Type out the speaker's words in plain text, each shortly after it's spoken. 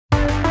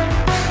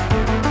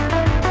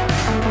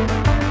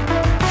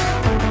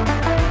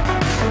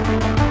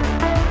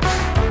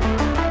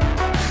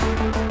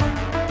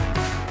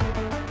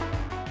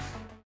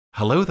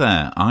Hello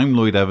there, I'm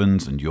Lloyd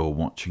Evans and you're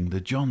watching the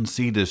John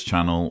Cedars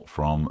channel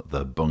from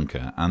The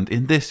Bunker. And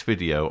in this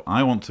video,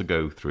 I want to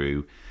go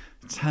through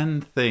 10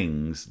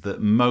 things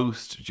that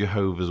most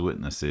Jehovah's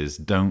Witnesses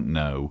don't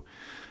know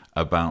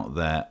about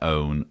their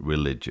own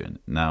religion.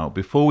 Now,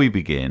 before we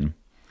begin,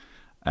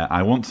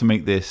 I want to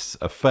make this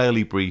a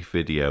fairly brief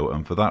video,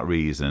 and for that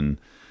reason,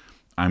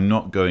 I'm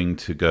not going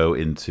to go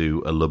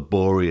into a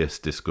laborious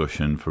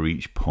discussion for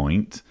each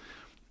point.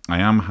 I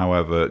am,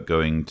 however,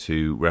 going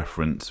to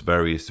reference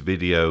various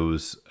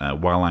videos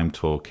while I'm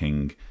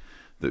talking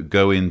that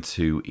go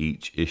into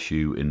each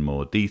issue in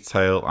more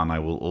detail, and I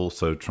will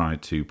also try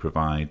to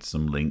provide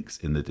some links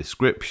in the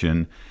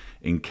description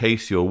in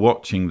case you're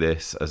watching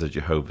this as a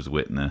Jehovah's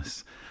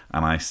Witness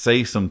and I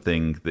say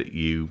something that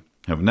you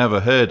have never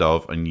heard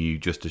of and you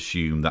just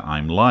assume that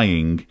I'm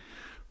lying.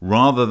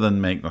 Rather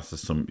than make that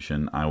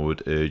assumption, I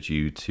would urge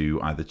you to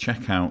either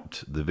check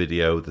out the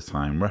video that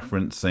I'm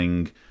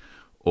referencing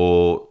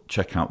or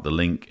check out the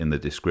link in the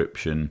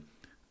description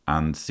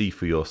and see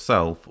for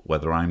yourself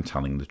whether I'm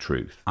telling the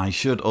truth. I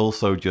should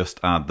also just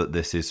add that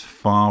this is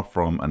far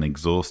from an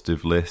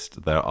exhaustive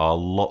list. There are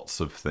lots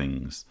of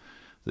things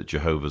that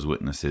Jehovah's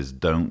Witnesses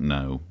don't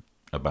know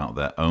about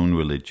their own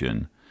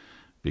religion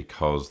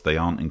because they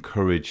aren't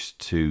encouraged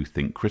to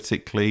think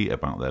critically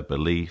about their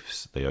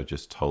beliefs. They are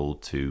just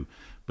told to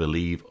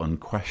believe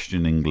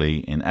unquestioningly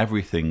in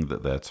everything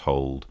that they're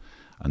told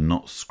and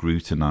not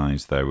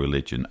scrutinize their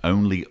religion.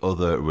 Only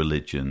other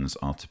religions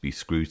are to be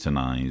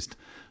scrutinized,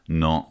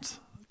 not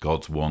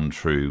God's one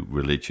true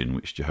religion,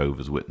 which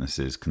Jehovah's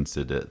Witnesses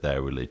consider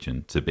their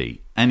religion to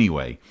be.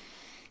 Anyway,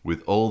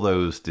 with all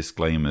those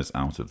disclaimers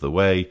out of the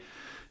way,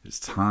 it's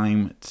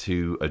time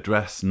to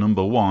address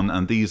number one,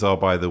 and these are,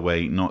 by the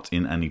way, not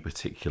in any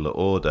particular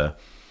order.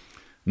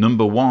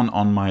 Number one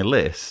on my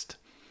list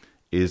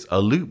is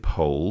a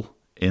loophole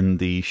in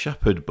the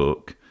Shepherd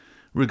book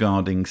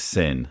regarding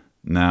sin.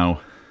 Now,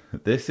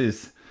 this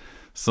is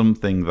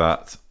something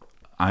that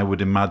I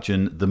would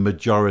imagine the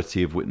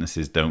majority of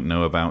witnesses don't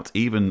know about.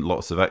 Even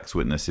lots of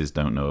ex-witnesses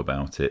don't know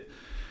about it.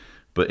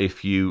 But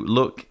if you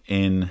look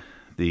in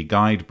the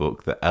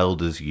guidebook that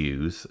elders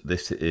use,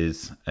 this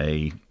is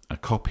a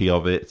copy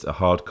of it, a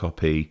hard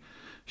copy,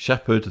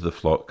 Shepherd the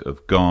Flock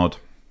of God.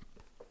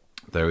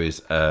 There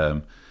is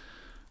a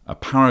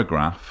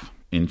paragraph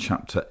in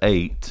chapter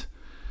 8,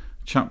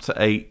 chapter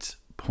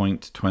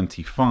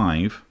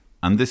 8.25,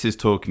 and this is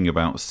talking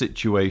about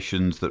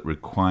situations that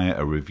require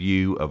a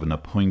review of an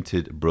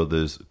appointed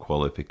brother's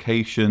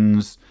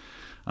qualifications.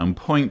 And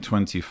point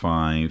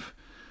 25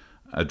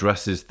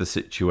 addresses the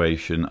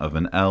situation of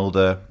an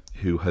elder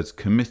who has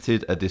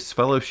committed a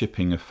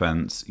disfellowshipping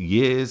offence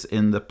years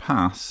in the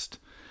past,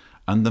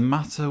 and the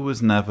matter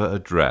was never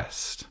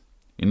addressed.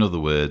 In other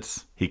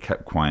words, he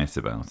kept quiet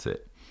about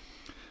it.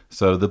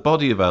 So the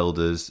body of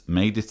elders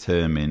may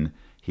determine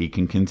he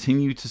can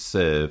continue to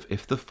serve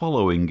if the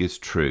following is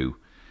true.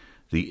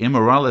 The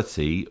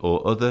immorality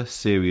or other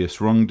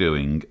serious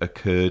wrongdoing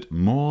occurred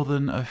more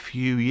than a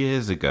few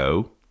years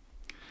ago,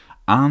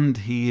 and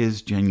he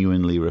is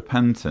genuinely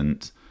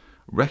repentant,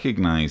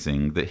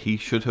 recognizing that he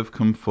should have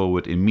come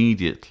forward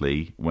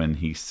immediately when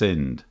he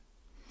sinned.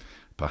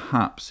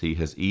 Perhaps he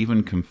has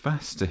even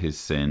confessed to his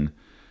sin,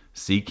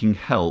 seeking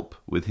help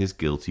with his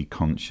guilty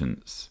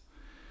conscience.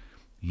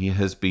 He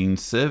has been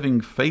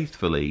serving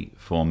faithfully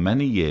for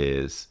many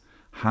years,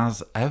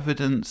 has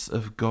evidence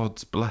of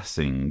God's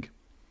blessing,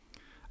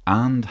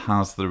 and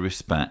has the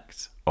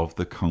respect of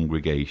the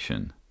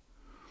congregation.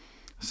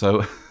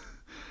 So,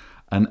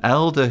 an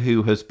elder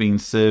who has been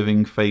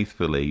serving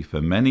faithfully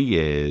for many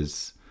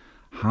years,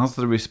 has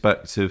the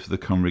respect of the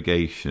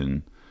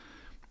congregation,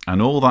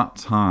 and all that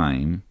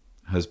time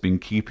has been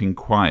keeping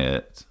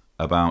quiet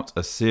about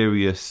a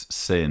serious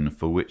sin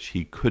for which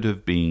he could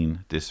have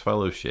been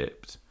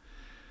disfellowshipped,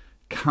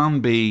 can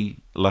be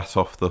let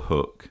off the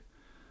hook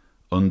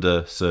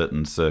under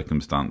certain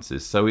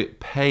circumstances. So it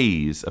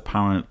pays,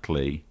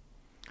 apparently,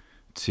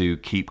 to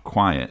keep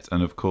quiet.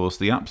 And of course,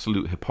 the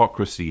absolute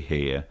hypocrisy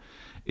here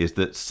is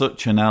that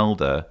such an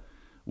elder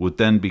would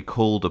then be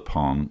called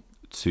upon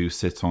to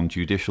sit on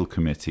judicial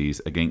committees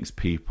against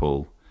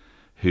people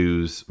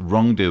whose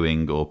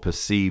wrongdoing or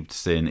perceived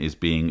sin is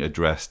being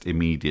addressed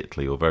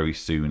immediately or very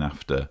soon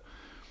after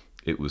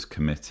it was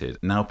committed.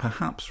 Now,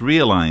 perhaps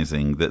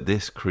realizing that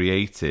this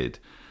created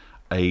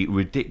a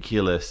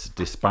ridiculous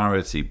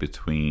disparity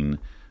between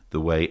the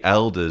way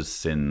elders'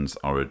 sins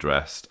are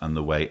addressed and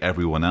the way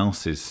everyone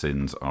else's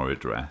sins are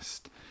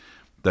addressed,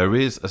 there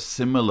is a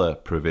similar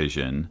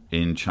provision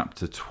in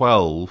chapter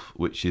 12,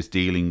 which is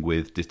dealing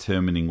with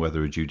determining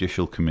whether a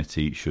judicial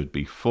committee should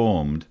be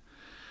formed.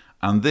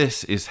 And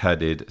this is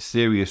headed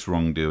Serious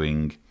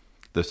Wrongdoing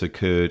that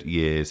occurred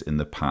years in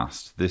the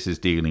past. This is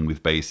dealing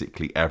with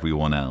basically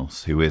everyone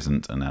else who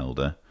isn't an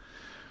elder.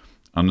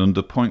 And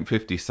under point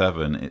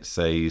 57, it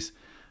says,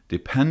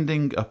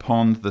 depending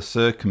upon the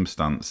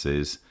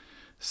circumstances,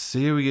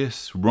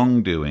 serious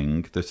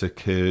wrongdoing that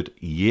occurred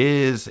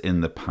years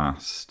in the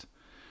past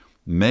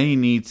may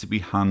need to be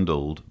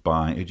handled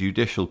by a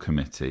judicial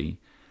committee.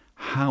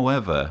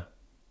 However,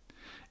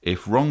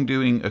 if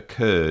wrongdoing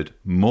occurred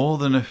more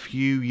than a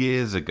few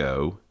years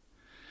ago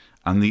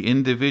and the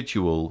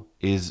individual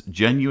is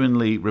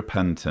genuinely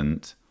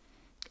repentant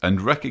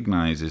and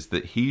recognizes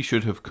that he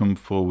should have come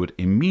forward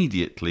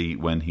immediately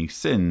when he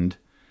sinned,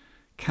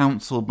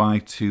 counsel by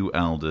 2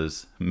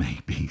 elders may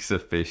be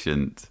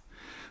sufficient.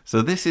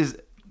 So this is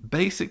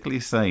basically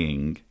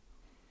saying,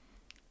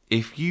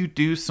 if you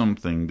do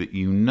something that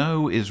you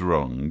know is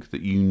wrong,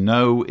 that you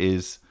know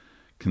is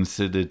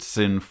considered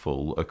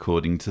sinful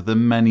according to the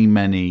many,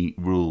 many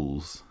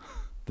rules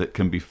that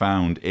can be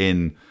found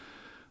in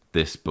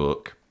this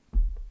book,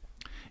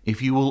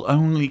 if you will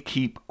only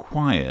keep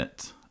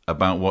quiet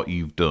about what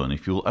you've done,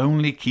 if you'll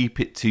only keep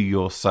it to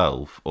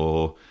yourself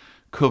or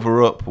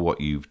cover up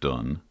what you've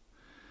done,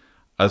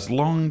 as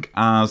long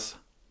as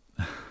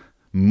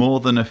more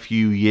than a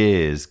few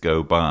years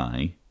go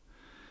by,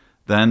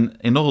 then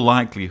in all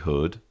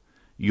likelihood,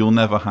 you'll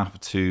never have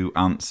to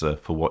answer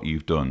for what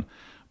you've done.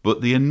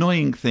 But the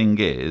annoying thing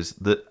is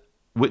that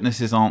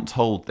witnesses aren't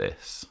told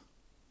this.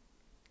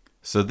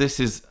 So this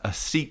is a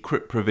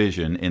secret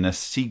provision in a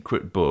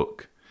secret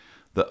book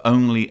that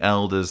only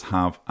elders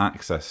have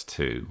access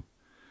to.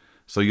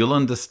 So you'll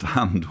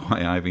understand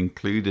why I've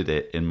included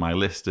it in my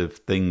list of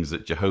things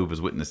that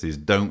Jehovah's Witnesses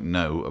don't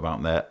know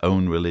about their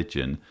own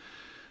religion.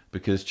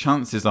 Because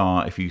chances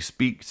are, if you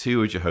speak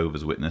to a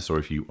Jehovah's Witness, or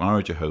if you are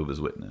a Jehovah's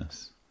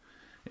Witness,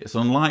 it's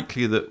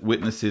unlikely that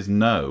witnesses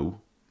know,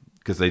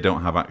 because they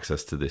don't have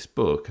access to this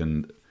book,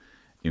 and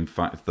in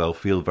fact they'll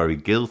feel very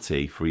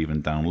guilty for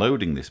even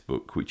downloading this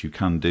book, which you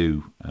can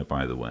do,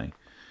 by the way.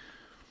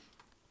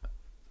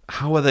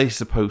 How are they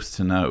supposed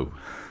to know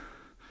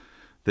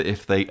that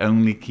if they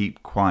only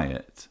keep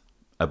quiet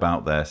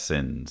about their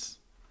sins,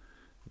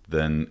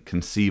 then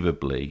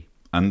conceivably,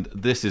 and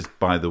this is,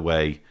 by the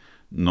way,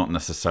 not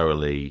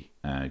necessarily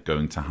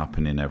going to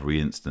happen in every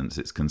instance,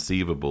 it's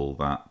conceivable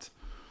that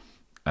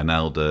an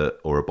elder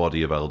or a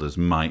body of elders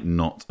might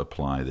not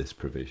apply this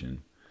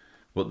provision.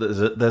 But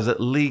there's at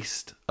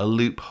least a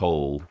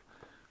loophole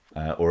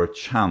or a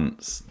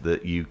chance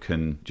that you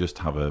can just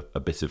have a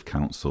bit of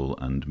counsel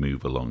and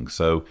move along.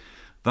 So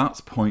that's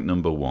point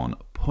number 1.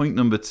 Point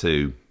number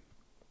 2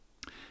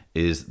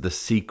 is the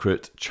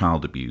secret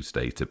child abuse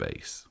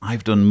database.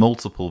 I've done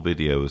multiple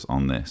videos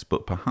on this,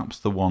 but perhaps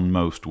the one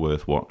most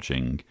worth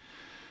watching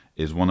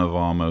is one of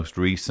our most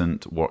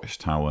recent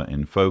Watchtower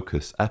in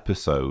Focus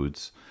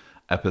episodes,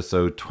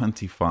 episode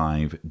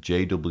 25,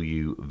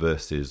 JW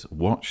versus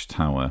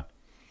Watchtower,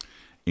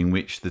 in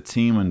which the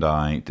team and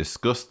I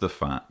discussed the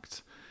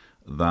fact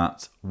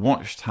that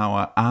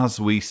Watchtower, as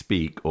we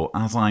speak, or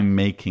as I'm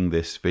making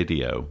this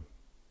video,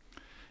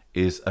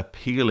 is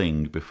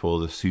appealing before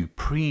the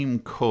Supreme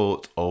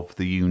Court of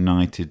the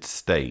United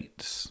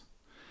States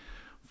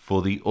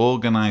for the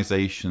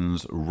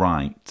organization's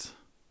right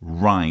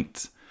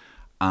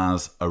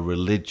as a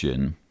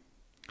religion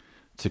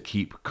to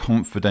keep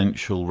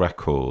confidential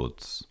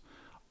records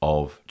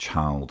of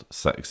child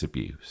sex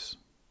abuse.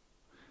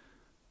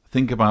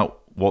 Think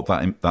about what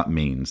that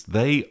means.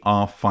 They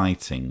are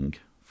fighting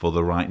for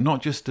the right,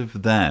 not just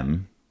of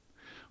them,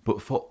 but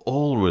for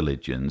all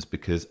religions,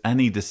 because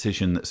any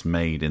decision that's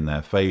made in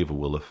their favour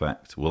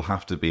will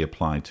have to be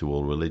applied to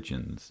all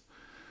religions.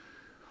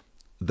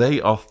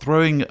 They are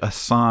throwing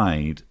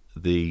aside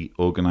the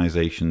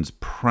organisation's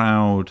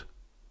proud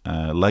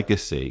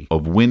legacy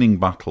of winning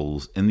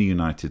battles in the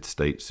United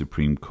States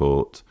Supreme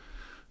Court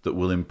that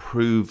will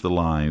improve the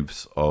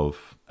lives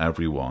of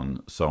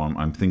everyone. So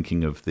I'm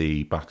thinking of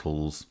the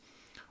battles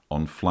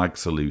on flag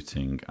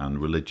saluting and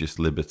religious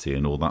liberty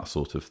and all that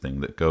sort of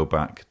thing that go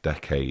back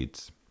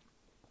decades.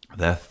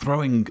 They're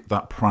throwing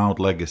that proud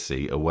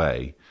legacy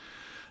away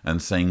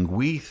and saying,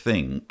 we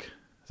think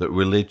that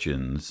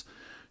religions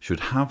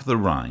should have the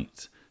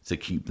right to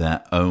keep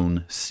their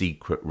own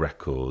secret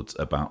records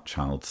about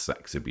child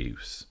sex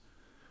abuse.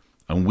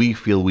 And we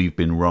feel we've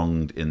been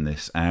wronged in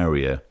this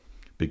area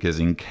because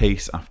in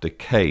case after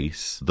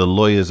case, the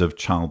lawyers of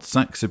child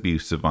sex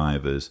abuse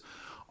survivors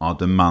are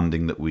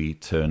demanding that we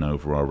turn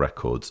over our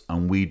records,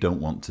 and we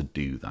don't want to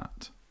do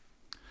that.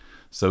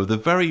 So the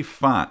very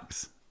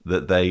fact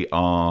that they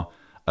are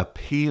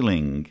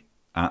appealing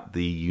at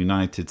the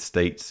United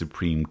States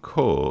Supreme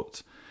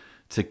Court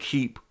to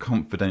keep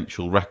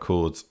confidential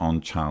records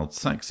on child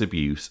sex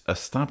abuse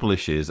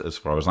establishes, as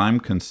far as I'm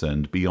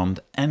concerned, beyond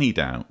any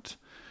doubt,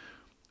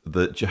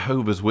 that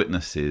Jehovah's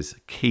Witnesses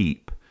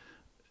keep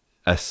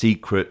a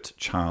secret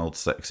child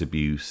sex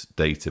abuse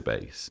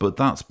database. But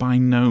that's by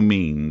no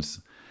means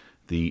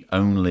the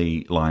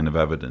only line of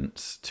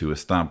evidence to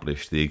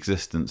establish the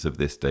existence of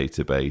this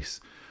database.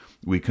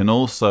 We can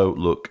also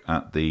look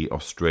at the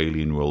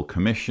Australian Royal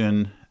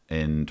Commission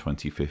in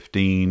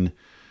 2015.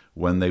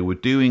 When they were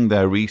doing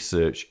their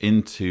research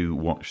into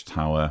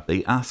Watchtower,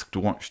 they asked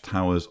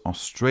Watchtower's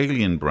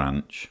Australian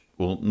branch,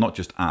 well, not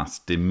just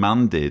asked,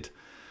 demanded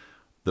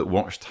that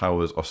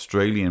Watchtower's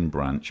Australian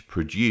branch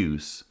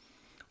produce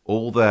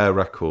all their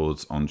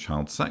records on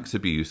child sex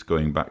abuse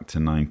going back to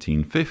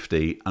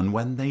 1950. And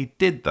when they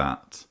did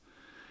that,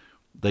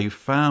 they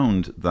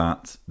found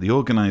that the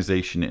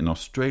organisation in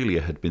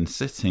Australia had been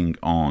sitting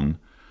on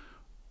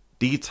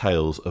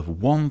details of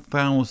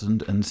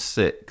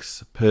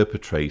 1,006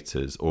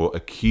 perpetrators or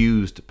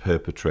accused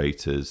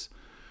perpetrators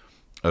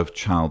of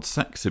child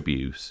sex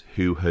abuse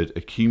who had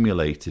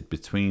accumulated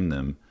between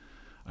them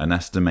an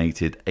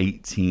estimated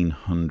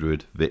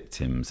 1,800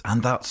 victims.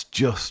 And that's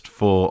just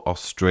for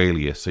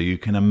Australia. So you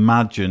can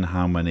imagine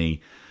how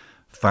many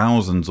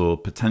thousands or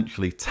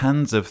potentially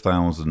tens of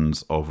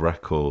thousands of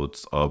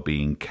records are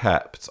being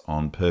kept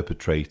on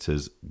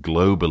perpetrators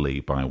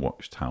globally by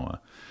Watchtower.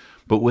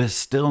 But we're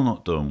still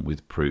not done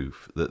with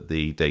proof that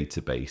the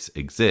database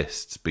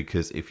exists,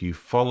 because if you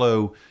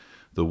follow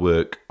the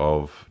work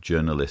of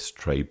journalist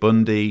Trey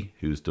Bundy,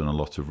 who's done a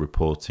lot of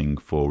reporting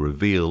for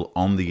Reveal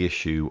on the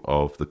issue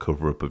of the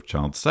cover-up of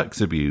child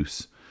sex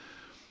abuse,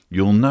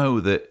 you'll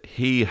know that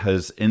he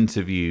has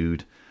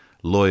interviewed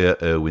lawyer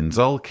Erwin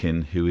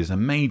Zolkin, who is a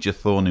major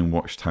thorn in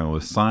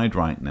Watchtower's side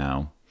right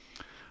now.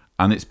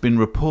 And it's been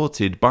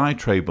reported by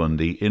Trey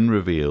Bundy in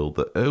Reveal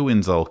that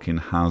Erwin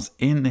Zolkin has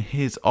in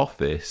his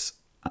office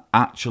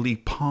actually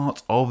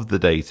part of the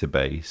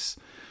database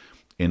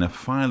in a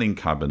filing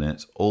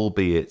cabinet,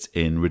 albeit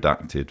in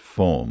redacted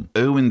form.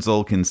 Erwin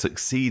Zolkin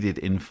succeeded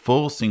in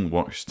forcing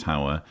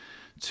Watchtower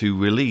to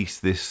release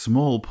this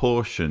small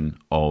portion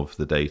of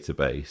the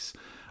database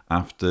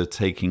after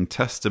taking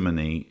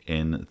testimony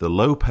in the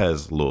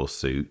Lopez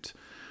lawsuit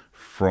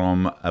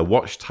from a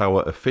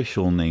Watchtower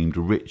official named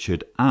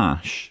Richard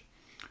Ashe,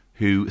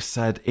 who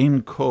said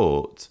in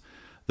court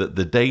that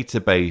the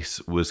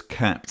database was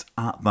kept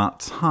at that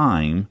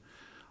time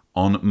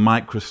on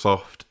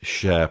Microsoft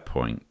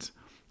SharePoint.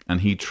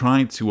 And he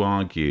tried to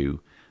argue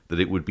that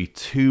it would be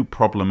too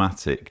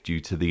problematic due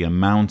to the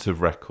amount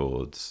of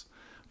records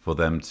for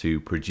them to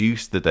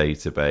produce the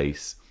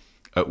database,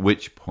 at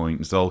which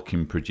point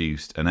Zolkin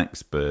produced an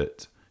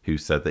expert who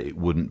said that it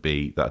wouldn't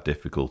be that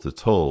difficult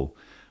at all.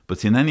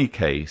 But in any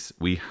case,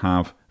 we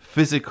have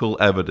physical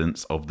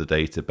evidence of the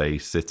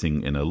database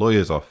sitting in a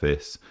lawyer's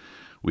office.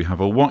 We have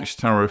a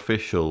Watchtower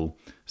official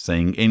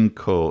saying in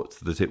court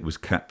that it was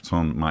kept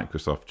on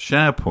Microsoft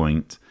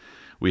SharePoint.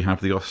 We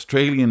have the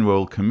Australian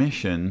Royal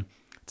Commission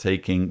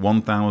taking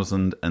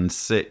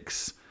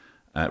 1,006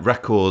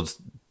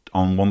 records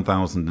on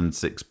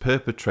 1,006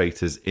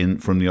 perpetrators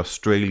from the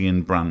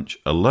Australian branch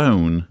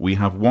alone. We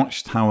have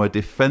Watchtower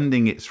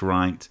defending its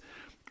right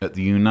at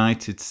the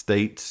United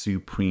States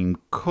Supreme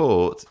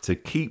Court to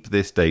keep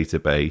this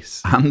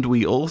database. And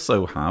we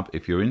also have,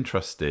 if you're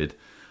interested,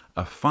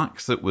 a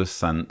fax that was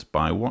sent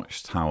by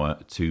Watchtower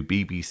to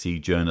BBC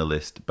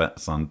journalist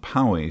Betsan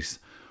Powys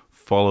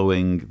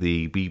following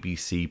the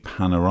BBC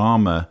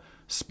Panorama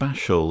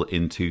special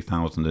in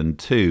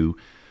 2002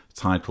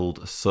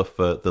 titled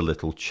Suffer the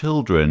Little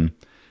Children.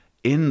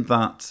 In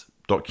that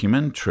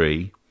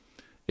documentary,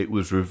 it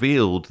was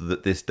revealed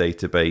that this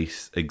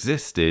database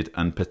existed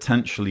and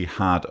potentially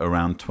had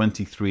around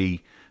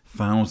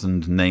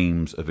 23,000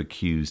 names of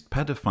accused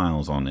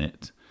pedophiles on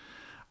it.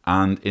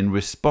 And in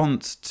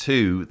response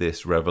to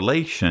this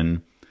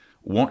revelation,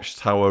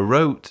 Watchtower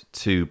wrote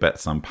to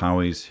Betsan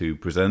Powys, who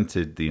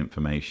presented the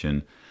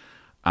information,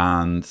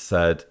 and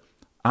said,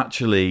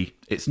 actually,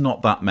 it's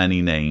not that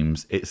many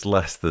names, it's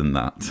less than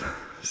that.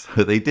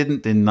 So they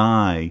didn't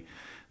deny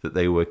that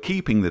they were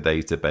keeping the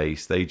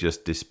database, they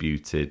just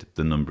disputed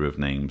the number of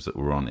names that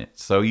were on it.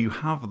 So you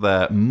have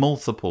there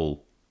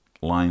multiple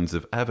lines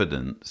of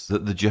evidence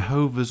that the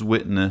Jehovah's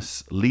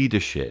Witness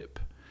leadership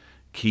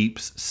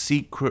keeps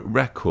secret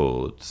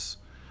records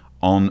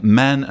on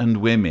men and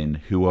women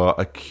who are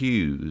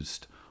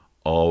accused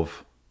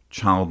of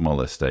child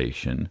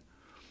molestation.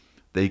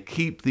 They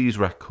keep these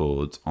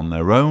records on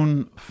their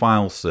own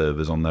file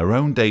servers, on their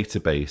own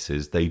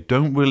databases. They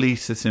don't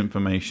release this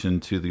information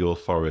to the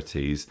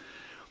authorities.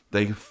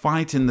 They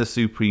fight in the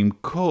Supreme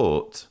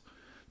Court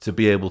to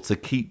be able to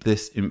keep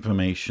this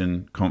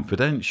information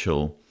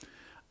confidential.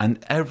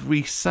 And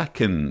every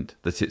second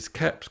that it's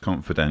kept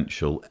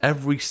confidential,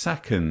 every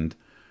second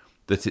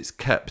that it's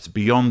kept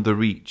beyond the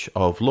reach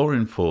of law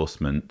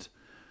enforcement,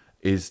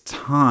 is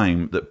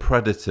time that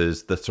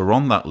predators that are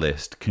on that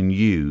list can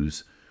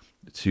use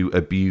to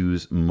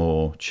abuse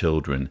more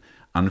children.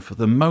 And for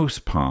the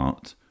most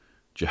part,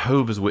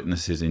 Jehovah's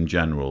Witnesses in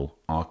general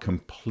are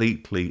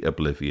completely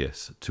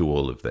oblivious to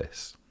all of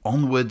this.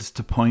 Onwards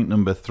to point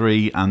number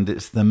 3, and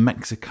it's the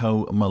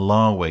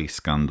Mexico-Malawi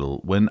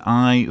scandal. When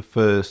I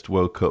first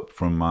woke up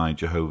from my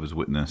Jehovah's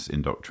Witness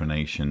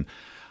indoctrination,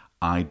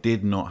 I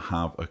did not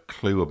have a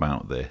clue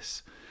about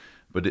this,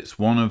 but it's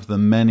one of the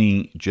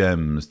many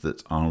gems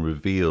that are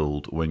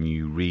revealed when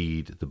you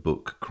read the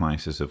book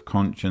Crisis of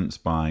Conscience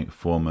by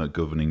former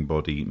governing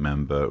body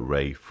member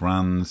Ray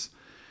Franz.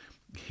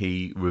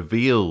 He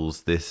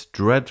reveals this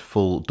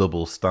dreadful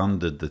double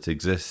standard that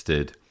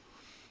existed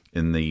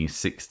in the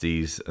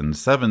 60s and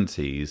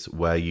 70s,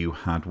 where you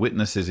had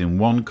witnesses in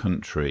one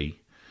country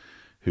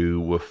who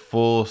were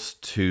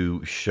forced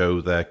to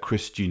show their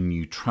Christian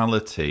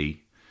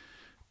neutrality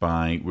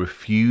by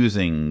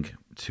refusing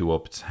to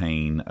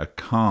obtain a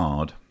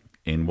card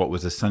in what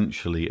was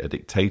essentially a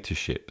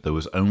dictatorship. There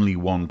was only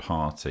one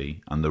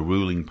party, and the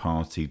ruling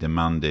party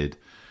demanded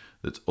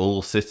that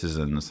all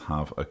citizens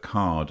have a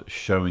card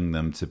showing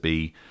them to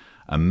be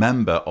a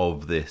member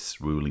of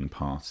this ruling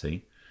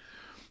party.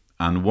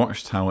 And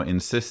Watchtower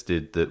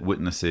insisted that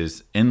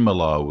witnesses in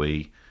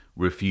Malawi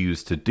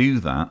refused to do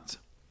that,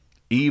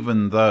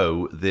 even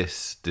though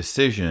this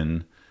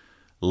decision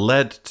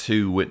led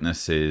to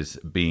witnesses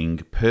being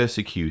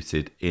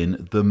persecuted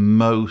in the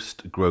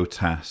most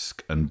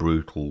grotesque and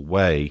brutal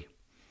way.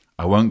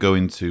 I won't go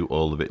into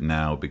all of it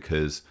now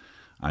because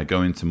I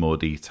go into more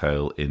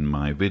detail in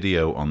my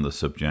video on the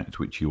subject,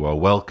 which you are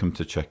welcome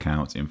to check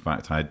out. In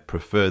fact, I'd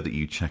prefer that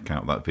you check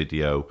out that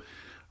video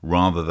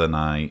rather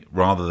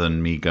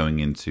than me going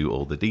into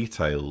all the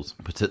details.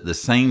 But at the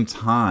same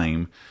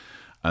time,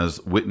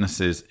 as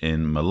witnesses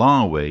in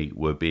Malawi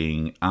were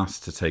being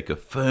asked to take a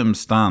firm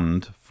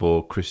stand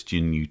for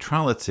Christian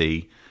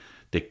neutrality,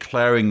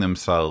 declaring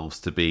themselves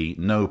to be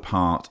no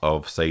part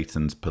of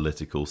Satan's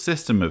political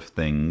system of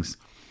things,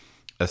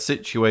 a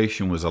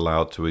situation was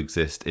allowed to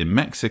exist in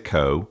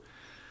Mexico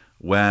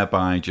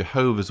whereby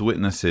Jehovah's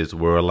Witnesses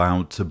were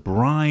allowed to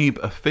bribe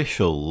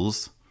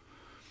officials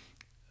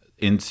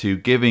into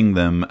giving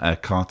them a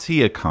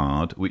cartilla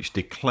card which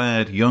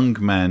declared young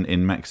men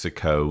in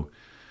Mexico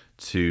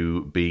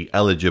to be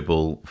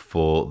eligible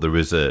for the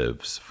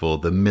reserves, for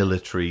the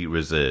military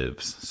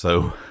reserves.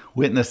 So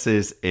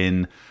witnesses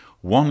in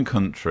one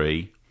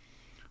country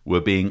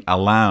were being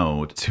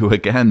allowed to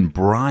again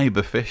bribe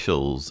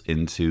officials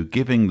into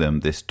giving them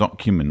this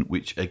document,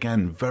 which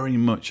again very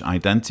much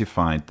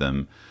identified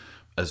them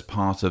as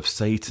part of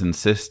Satan's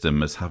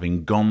system, as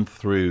having gone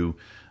through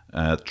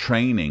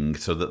training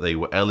so that they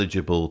were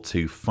eligible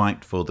to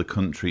fight for the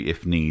country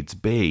if needs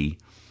be.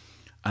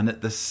 And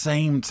at the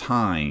same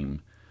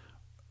time,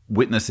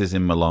 witnesses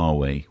in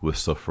Malawi were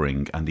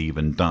suffering and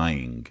even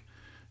dying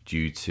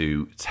due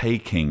to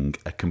taking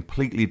a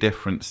completely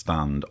different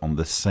stand on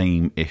the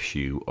same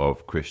issue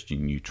of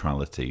Christian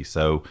neutrality.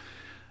 So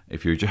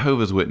if you're a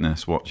Jehovah's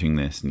Witness watching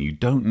this and you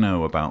don't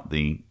know about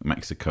the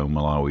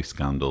Mexico-Malawi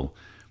scandal,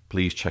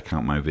 please check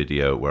out my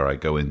video where I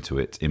go into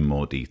it in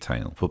more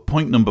detail. For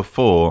point number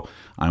 4,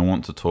 I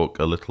want to talk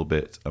a little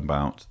bit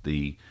about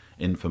the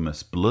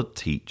infamous blood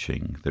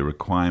teaching, the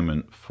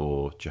requirement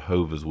for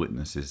Jehovah's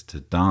Witnesses to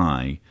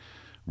die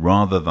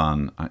rather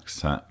than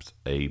accept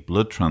a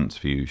blood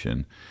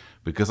transfusion,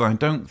 because I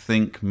don't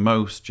think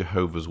most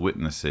Jehovah's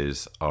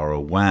Witnesses are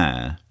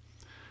aware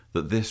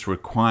that this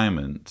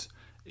requirement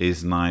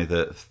is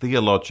neither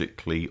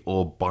theologically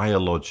or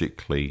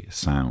biologically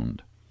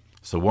sound.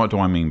 So what do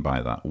I mean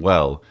by that?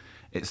 Well,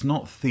 it's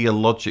not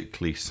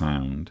theologically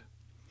sound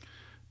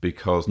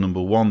because,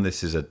 number one,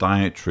 this is a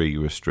dietary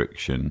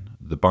restriction.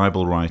 The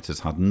Bible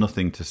writers had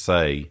nothing to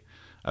say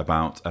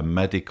about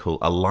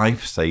a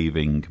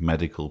life-saving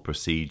medical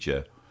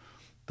procedure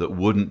that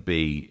wouldn't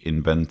be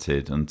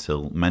invented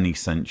until many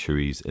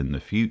centuries in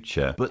the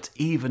future. But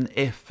even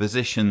if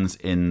physicians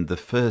in the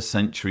 1st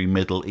century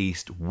Middle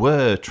East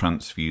were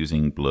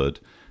transfusing blood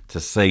to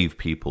save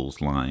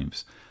people's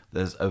lives,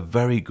 there's a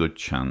very good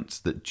chance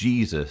that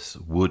Jesus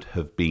would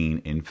have been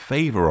in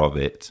favor of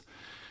it,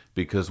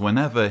 because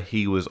whenever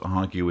he was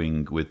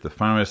arguing with the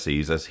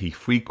Pharisees, as he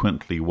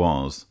frequently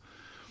was,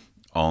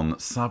 on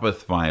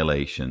Sabbath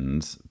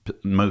violations,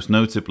 most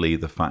notably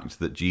the fact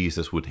that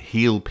Jesus would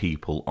heal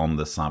people on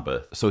the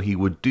Sabbath. So he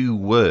would do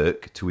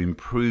work to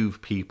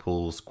improve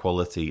people's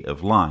quality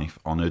of life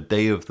on a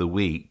day of the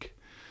week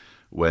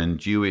when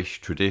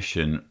Jewish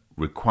tradition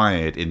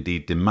required,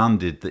 indeed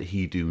demanded, that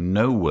he do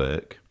no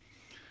work.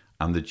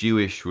 And the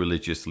Jewish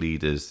religious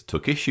leaders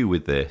took issue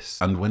with this.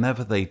 And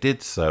whenever they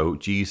did so,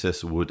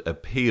 Jesus would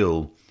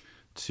appeal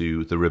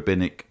to the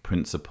rabbinic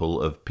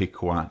principle of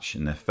pikuach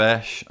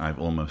nefesh. I've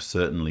almost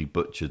certainly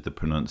butchered the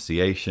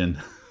pronunciation.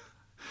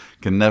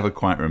 Can never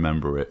quite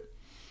remember it.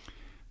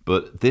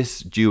 But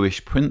this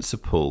Jewish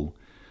principle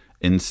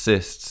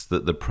insists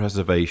that the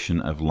preservation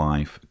of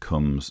life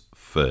comes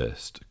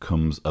first,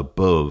 comes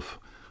above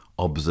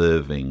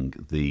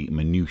observing the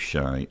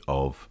minutiae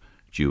of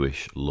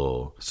Jewish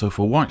law. So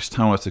for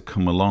Watchtower to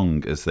come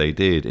along as they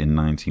did in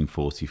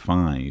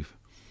 1945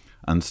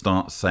 and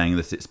start saying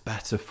that it's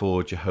better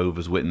for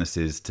Jehovah's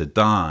Witnesses to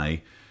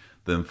die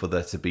than for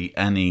there to be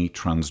any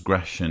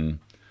transgression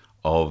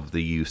of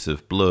the use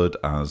of blood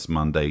as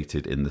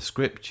mandated in the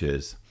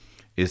scriptures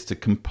is to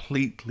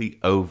completely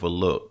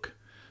overlook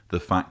the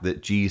fact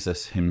that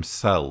Jesus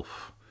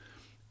himself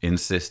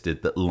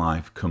insisted that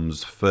life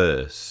comes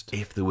first.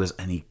 If there was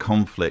any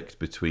conflict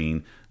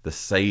between the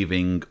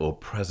saving or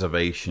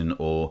preservation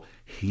or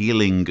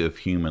healing of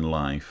human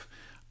life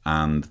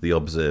and the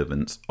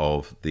observance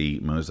of the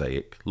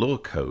Mosaic law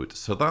code.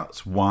 So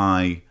that's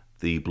why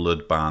the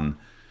blood ban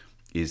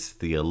is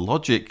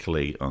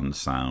theologically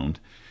unsound.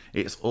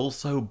 It's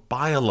also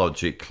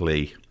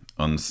biologically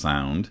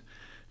unsound,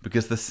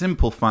 because the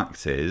simple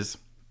fact is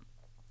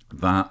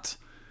that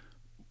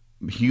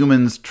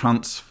humans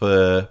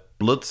transfer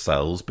blood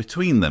cells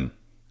between them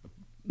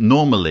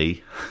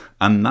normally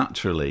and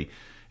naturally.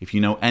 If you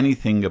know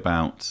anything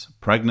about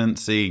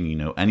pregnancy and you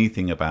know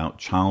anything about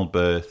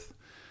childbirth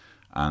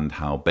and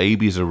how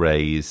babies are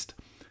raised,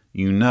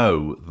 you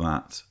know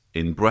that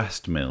in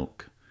breast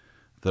milk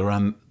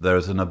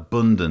there's an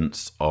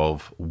abundance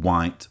of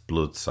white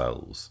blood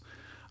cells.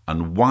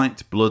 And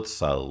white blood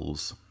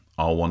cells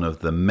are one of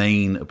the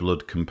main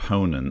blood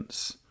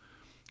components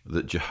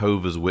that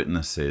Jehovah's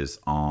Witnesses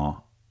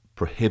are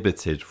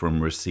prohibited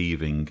from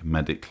receiving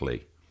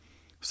medically.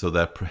 So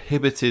they're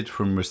prohibited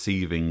from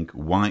receiving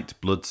white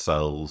blood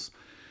cells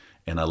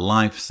in a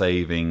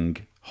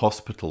life-saving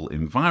hospital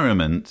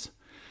environment,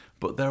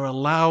 but they're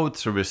allowed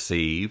to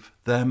receive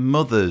their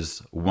mother's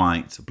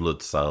white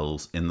blood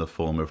cells in the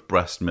form of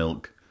breast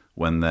milk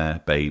when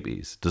they're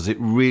babies. Does it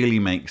really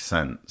make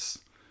sense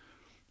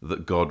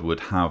that God would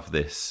have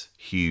this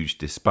huge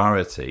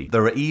disparity?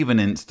 There are even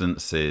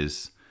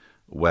instances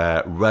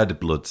where red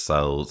blood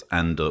cells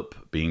end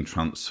up being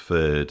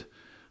transferred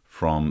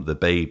from the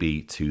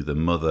baby to the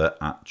mother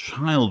at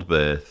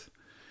childbirth,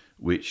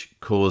 which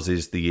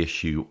causes the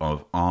issue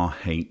of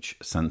Rh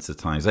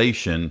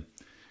sensitization,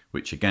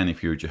 which again,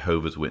 if you're a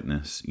Jehovah's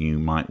Witness, you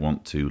might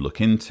want to look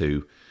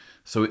into.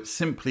 So it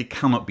simply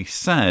cannot be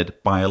said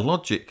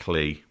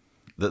biologically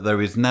that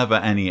there is never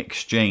any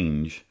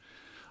exchange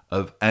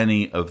of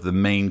any of the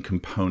main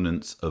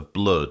components of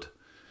blood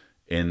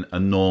in a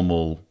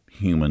normal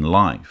human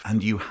life.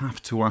 And you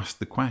have to ask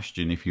the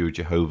question, if you're a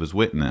Jehovah's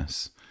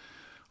Witness,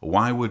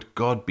 why would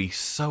God be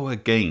so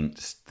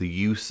against the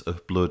use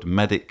of blood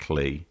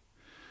medically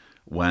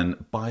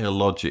when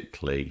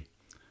biologically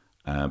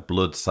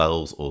blood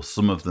cells or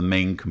some of the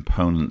main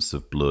components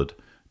of blood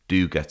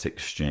do get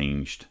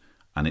exchanged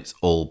and it's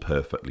all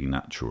perfectly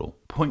natural?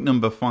 Point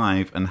number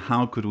 5, and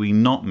how could we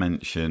not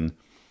mention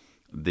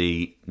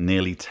the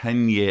nearly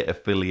 10-year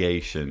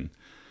affiliation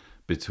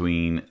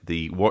between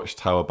the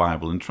Watchtower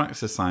Bible and Tract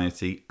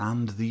Society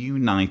and the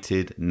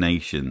United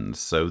Nations.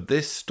 So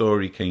this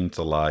story came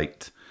to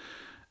light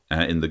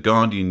in the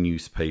Guardian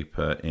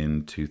newspaper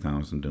in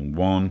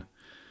 2001,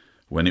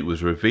 when it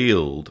was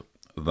revealed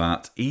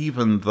that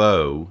even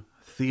though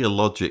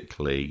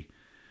theologically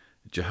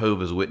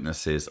Jehovah's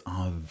Witnesses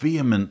are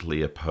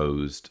vehemently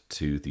opposed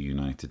to the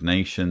United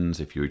Nations,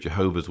 if you're a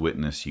Jehovah's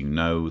Witness, you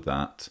know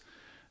that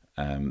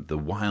the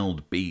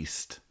wild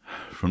beast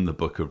from the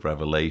book of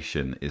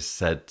Revelation is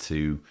said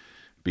to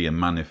be a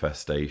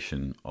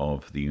manifestation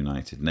of the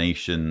United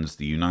Nations.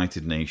 The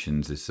United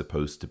Nations is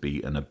supposed to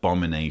be an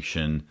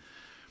abomination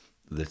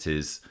that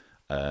is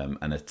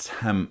an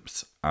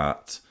attempt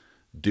at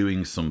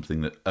doing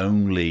something that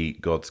only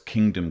God's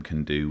kingdom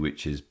can do,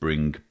 which is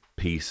bring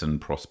peace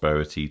and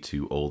prosperity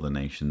to all the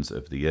nations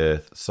of the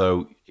earth.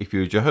 So if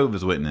you're a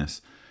Jehovah's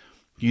Witness,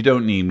 you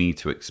don't need me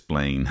to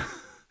explain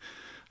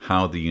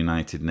how the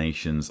United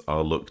Nations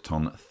are looked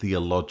on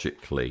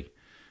theologically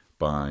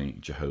by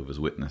Jehovah's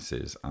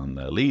Witnesses and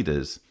their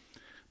leaders.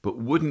 But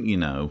wouldn't you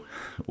know,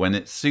 when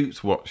it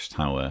suits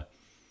Watchtower,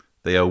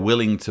 they are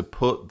willing to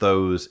put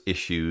those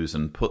issues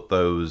and put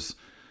those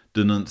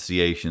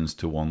denunciations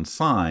to one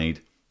side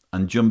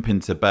and jump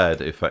into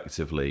bed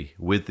effectively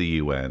with the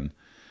UN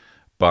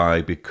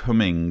by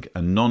becoming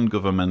a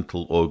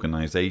non-governmental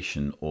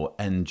organisation, or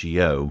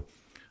NGO,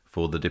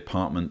 for the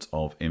Department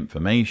of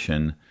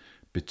Information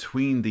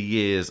between the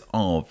years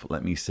of,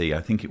 let me see,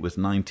 I think it was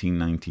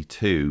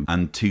 1992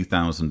 and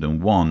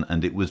 2001,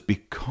 and it was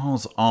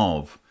because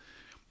of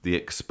the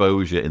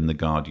exposure in the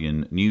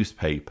Guardian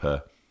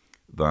newspaper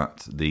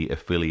that the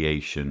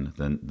affiliation,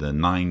 the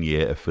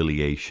 9-year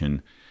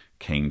affiliation,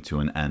 came to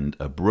an end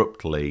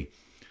abruptly.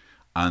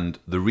 And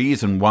the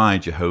reason why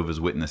Jehovah's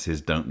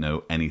Witnesses don't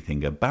know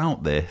anything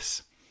about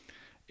this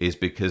is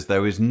because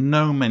there is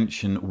no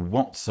mention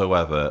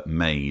whatsoever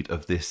made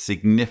of this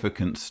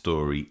significant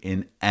story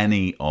in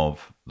any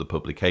of the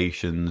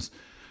publications.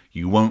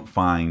 You won't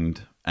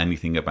find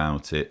anything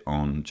about it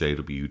on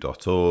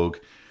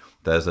jw.org.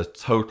 There's a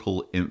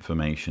total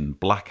information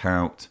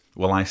blackout.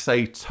 Well, I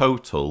say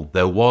total.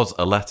 There was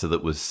a letter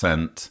that was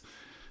sent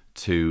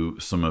to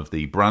some of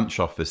the branch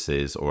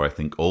offices, or I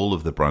think all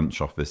of the branch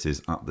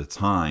offices at the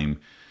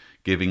time,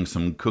 giving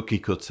some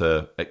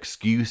cookie-cutter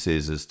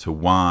excuses as to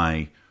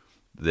why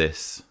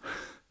this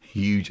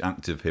huge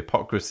act of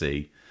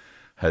hypocrisy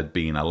had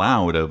been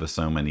allowed over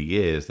so many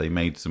years. They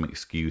made some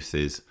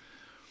excuses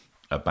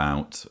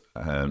about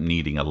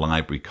needing a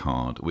library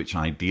card, which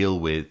I deal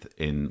with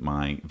in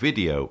my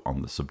video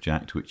on the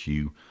subject, which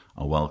you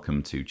are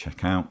welcome to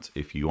check out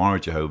if you are a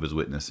Jehovah's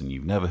Witness and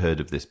you've never heard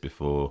of this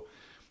before,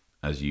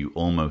 as you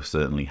almost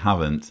certainly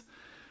haven't.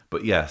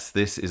 But yes,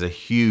 this is a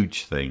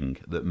huge thing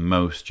that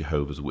most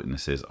Jehovah's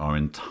Witnesses are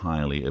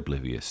entirely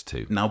oblivious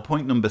to. Now,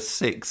 point number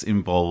 6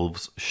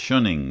 involves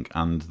shunning,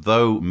 and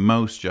though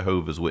most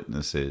Jehovah's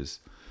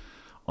Witnesses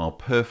are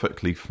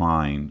perfectly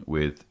fine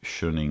with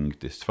shunning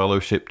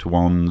disfellowshipped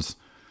ones,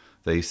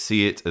 they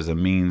see it as a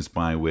means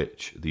by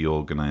which the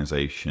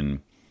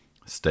organisation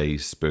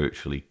stays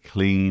spiritually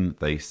clean.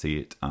 They see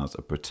it as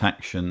a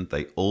protection.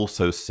 They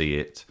also see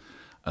it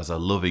as a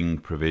loving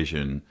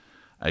provision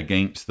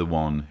against the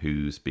one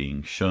who's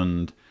being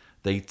shunned.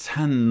 They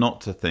tend not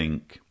to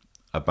think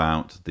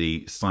about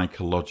the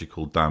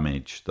psychological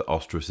damage that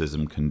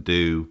ostracism can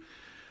do,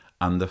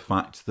 and the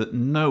fact that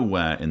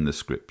nowhere in the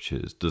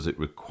scriptures does it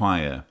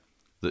require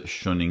that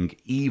shunning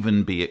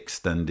even be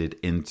extended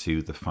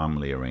into the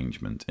family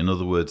arrangement. In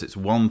other words, it's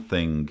one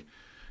thing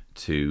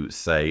to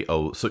say,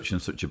 oh, such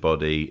and such a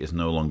body is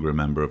no longer a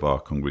member of our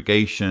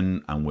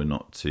congregation and we're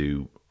not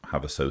to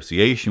have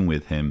association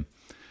with him.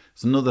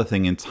 It's another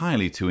thing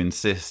entirely to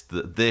insist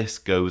that this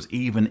goes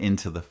even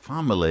into the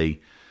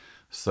family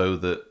so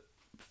that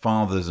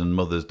fathers and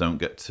mothers don't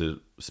get to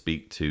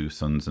speak to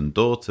sons and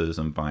daughters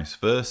and vice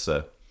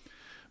versa.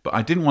 But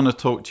I didn't want to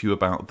talk to you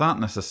about that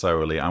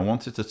necessarily. I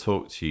wanted to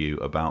talk to you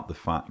about the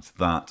fact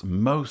that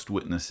most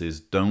witnesses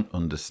don't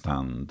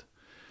understand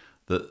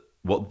that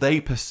what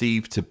they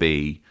perceive to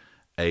be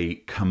a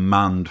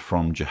command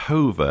from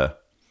Jehovah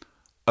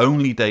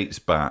only dates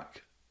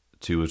back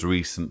to as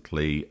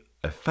recently,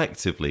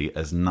 effectively,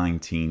 as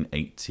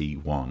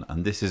 1981.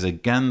 And this is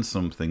again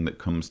something that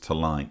comes to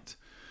light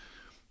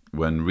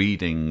when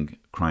reading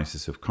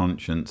Crisis of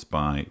Conscience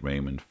by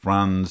Raymond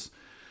Franz.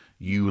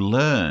 You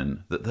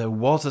learn that there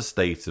was a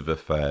state of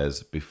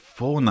affairs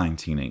before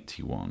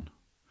 1981.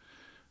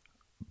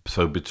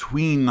 So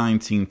between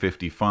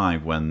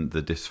 1955, when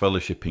the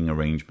disfellowshipping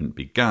arrangement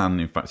began,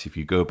 in fact, if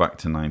you go back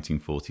to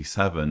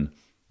 1947,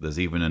 there's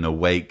even an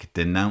awake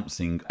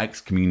denouncing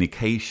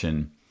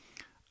excommunication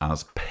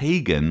as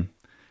pagan.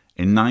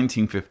 In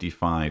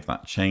 1955,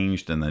 that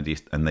changed, and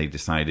they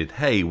decided,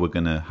 hey, we're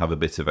going to have a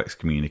bit of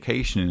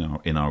excommunication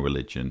in our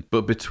religion.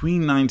 But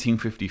between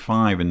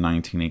 1955 and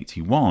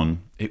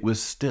 1981, it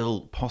was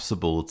still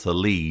possible to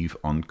leave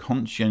on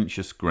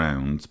conscientious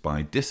grounds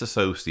by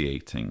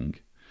disassociating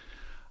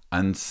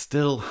and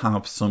still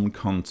have some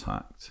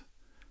contact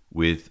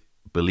with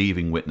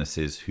believing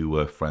witnesses who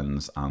were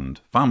friends and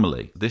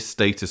family. This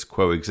status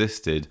quo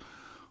existed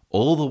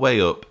all the way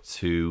up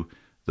to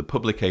the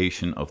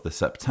publication of the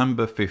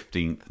September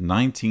 15th,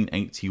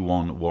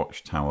 1981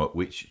 Watchtower,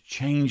 which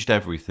changed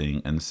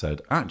everything and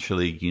said,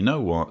 actually, you know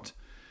what?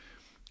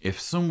 If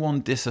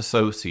someone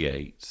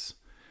disassociates,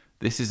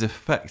 this is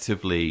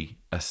effectively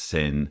a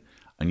sin,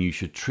 and you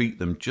should treat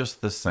them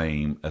just the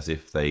same as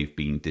if they've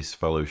been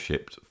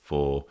disfellowshipped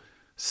for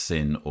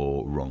sin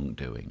or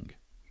wrongdoing.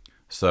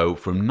 So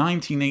from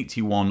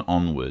 1981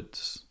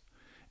 onwards,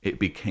 it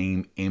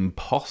became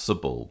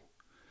impossible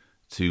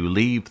to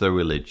leave the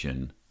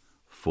religion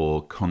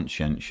for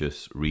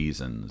conscientious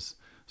reasons.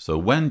 So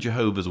when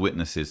Jehovah's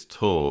Witnesses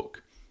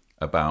talk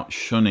about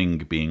shunning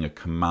being a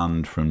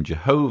command from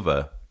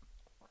Jehovah,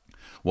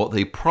 what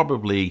they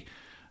probably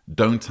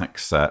don't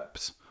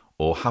accept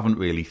or haven't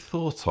really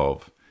thought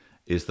of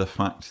is the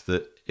fact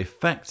that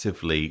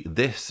effectively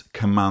this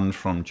command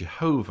from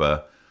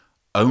Jehovah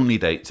only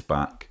dates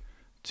back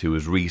to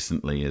as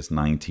recently as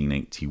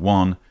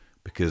 1981,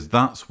 because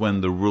that's when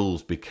the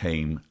rules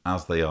became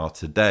as they are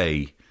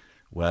today,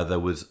 where there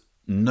was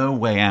no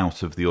way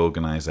out of the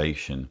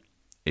organization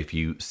if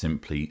you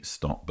simply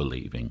stop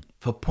believing.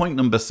 For point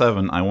number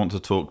 7, I want to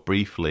talk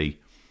briefly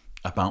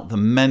about the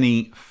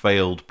many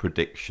failed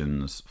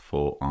predictions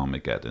for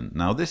Armageddon.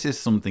 Now, this is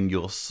something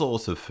you're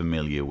sort of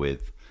familiar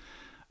with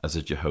as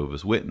a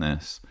Jehovah's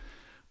Witness,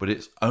 but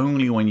it's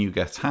only when you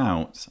get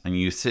out and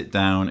you sit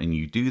down and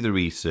you do the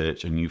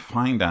research and you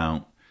find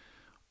out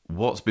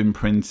what's been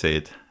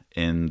printed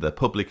in the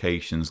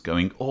publications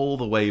going all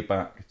the way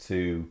back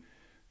to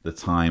the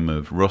time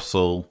of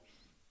Russell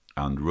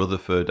and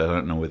Rutherford. I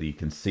don't know whether you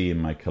can see in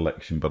my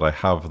collection, but I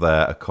have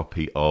there a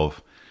copy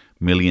of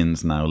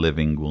Millions Now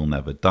Living Will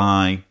Never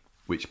Die,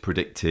 which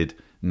predicted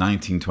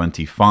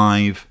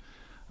 1925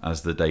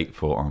 as the date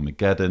for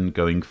Armageddon.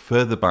 Going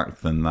further back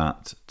than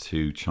that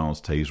to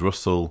Charles Taze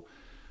Russell,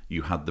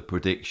 you had the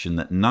prediction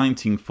that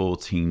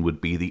 1914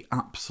 would be the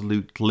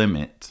absolute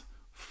limit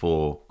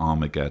for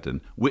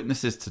Armageddon.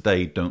 Witnesses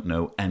today don't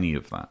know any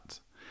of that.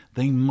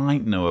 They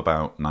might know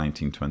about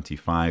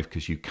 1925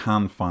 because you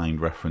can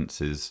find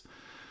references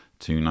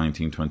to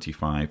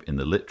 1925 in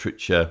the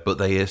literature, but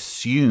they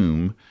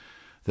assume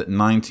that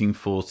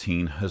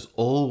 1914 has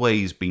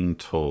always been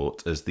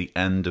taught as the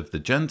end of the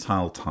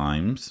Gentile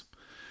times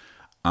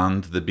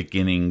and the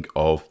beginning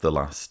of the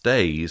last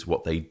days.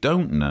 What they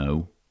don't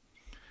know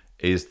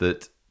is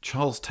that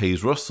Charles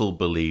Taze Russell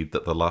believed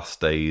that the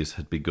last days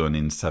had begun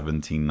in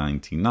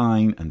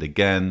 1799, and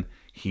again,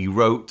 he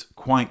wrote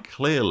quite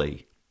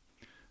clearly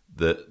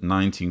that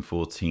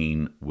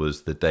 1914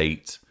 was the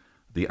date,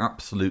 the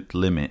absolute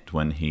limit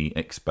when he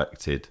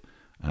expected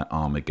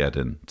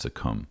Armageddon to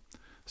come.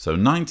 So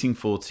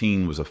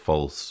 1914 was a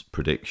false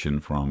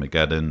prediction for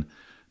Armageddon.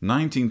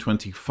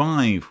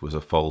 1925 was a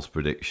false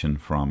prediction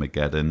for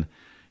Armageddon.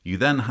 You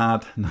then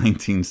had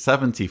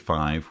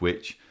 1975,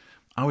 which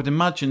I would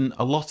imagine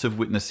a lot of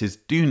witnesses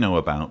do know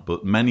about,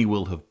 but many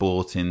will have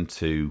bought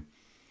into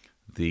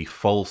the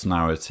false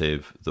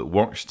narrative that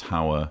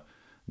Watchtower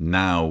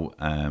now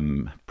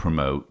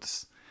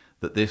promotes,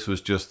 that this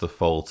was just the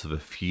fault of a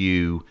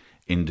few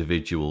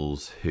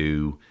individuals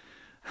who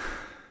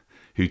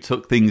who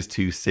took things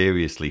too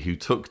seriously, who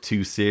took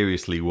too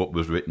seriously what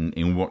was written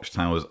in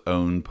Watchtower's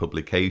own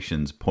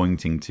publications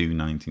pointing to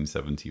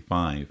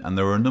 1975. And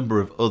there are a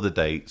number of other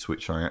dates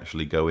which I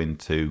actually go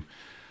into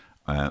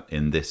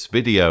in this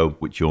video,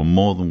 which you're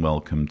more than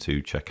welcome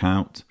to check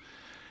out.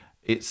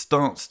 It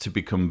starts to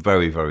become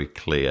very, very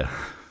clear,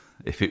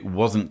 if it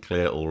wasn't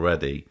clear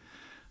already,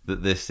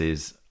 that this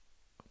is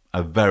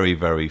a very,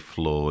 very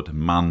flawed,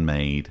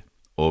 man-made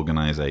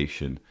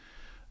organisation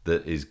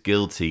that is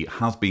guilty,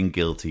 has been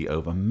guilty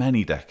over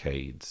many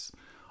decades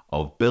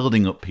of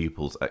building up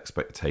people's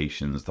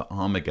expectations that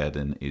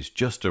Armageddon is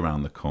just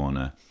around the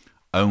corner,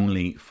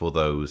 only for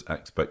those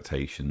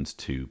expectations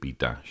to be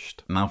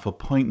dashed. Now, for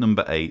point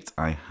number 8,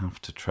 I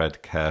have to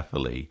tread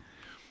carefully,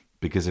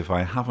 because if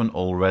I haven't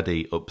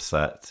already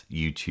upset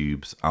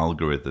YouTube's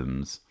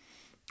algorithms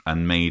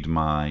and made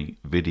my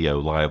video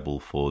liable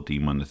for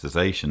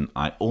demonetization,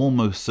 I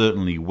almost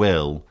certainly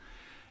will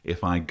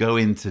if I go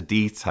into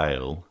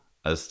detail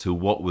as to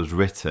what was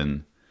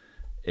written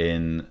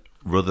in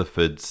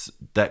Rutherford's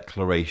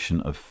Declaration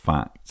of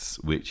Facts,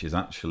 which is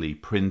actually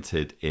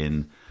printed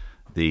in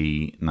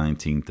the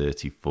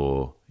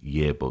 1934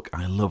 yearbook.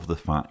 I love the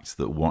fact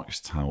that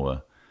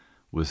Watchtower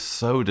was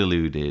so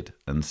deluded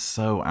and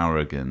so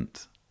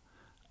arrogant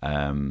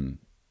and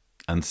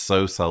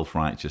so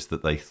self-righteous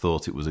that they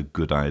thought it was a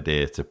good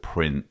idea to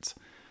print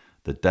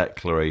the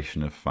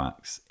Declaration of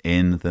Facts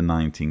in the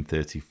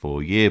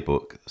 1934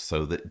 yearbook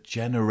so that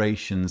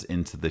generations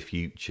into the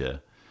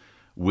future,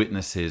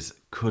 witnesses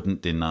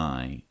couldn't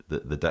deny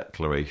that the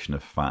Declaration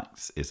of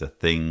Facts is a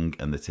thing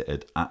and that it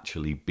had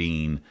actually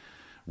been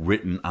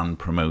written and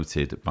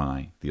promoted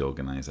by the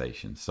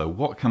organisation. So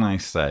what can I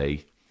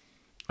say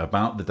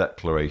about the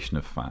Declaration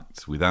of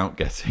Facts without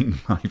getting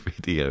my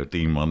video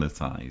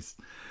demonetized?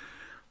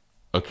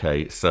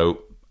 Okay,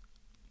 so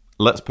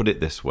let's put it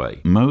this way.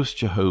 Most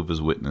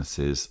Jehovah's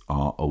Witnesses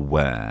are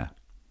aware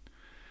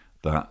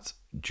that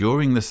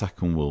during the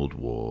Second World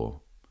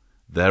War,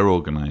 their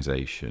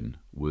organisation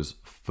was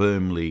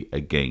firmly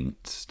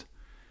against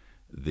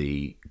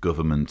the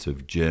government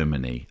of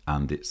Germany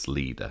and its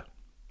leader.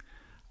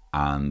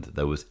 And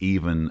there was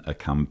even a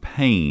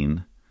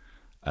campaign,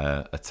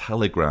 a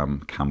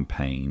telegram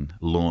campaign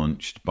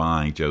launched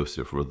by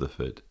Joseph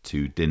Rutherford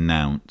to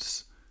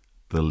denounce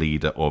the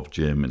leader of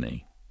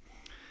Germany.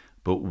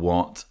 But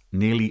what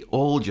nearly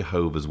all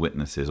Jehovah's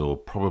Witnesses, or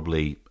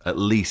probably at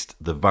least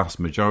the vast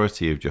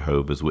majority of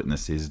Jehovah's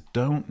Witnesses,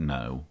 don't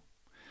know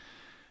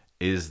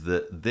is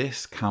that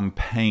this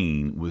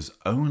campaign was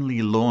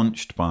only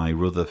launched by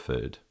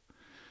Rutherford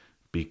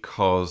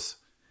because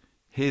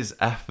his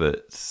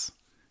efforts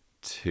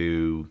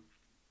to,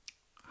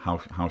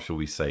 how shall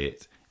we say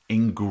it,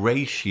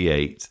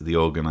 ingratiate the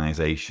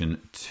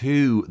organisation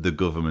to the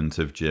government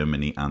of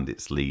Germany and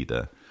its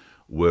leader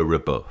were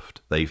rebuffed.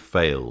 They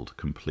failed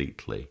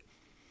completely.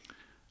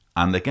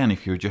 And again,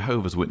 if you're a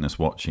Jehovah's Witness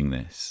watching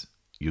this,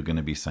 you're going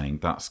to be saying,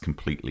 that's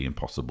completely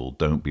impossible,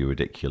 don't be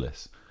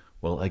ridiculous.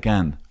 Well,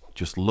 again,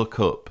 just look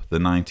up the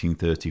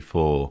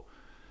 1934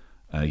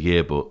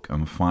 yearbook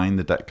and find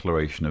the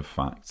Declaration of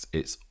Facts.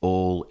 It's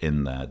all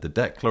in there. The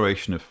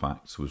Declaration of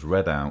Facts was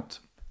read out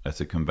at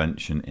a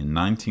convention in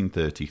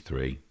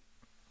 1933,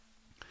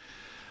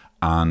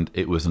 and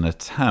it was an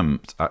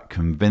attempt at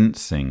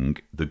convincing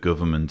the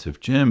government of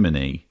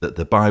Germany that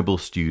the Bible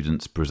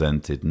students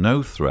presented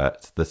no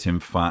threat, that in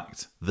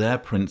fact their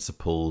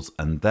principles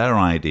and their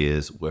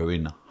ideas were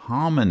in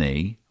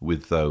harmony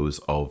with those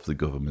of the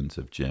government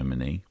of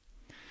Germany,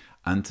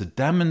 and to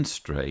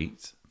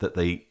demonstrate that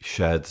they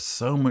shared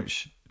so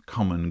much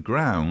common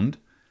ground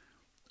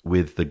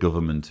with the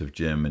government of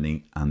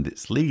Germany and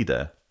its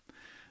leader,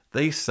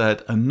 they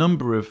said a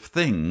number of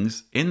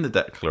things in the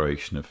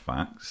Declaration of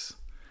Facts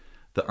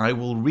that I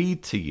will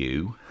read to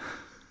you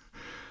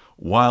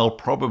while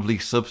probably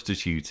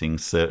substituting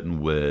certain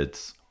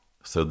words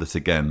so that,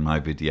 again, my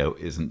video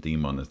isn't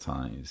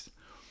demonetized.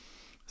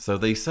 So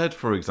they said,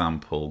 for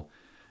example,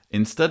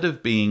 instead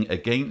of being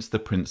against the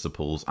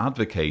principles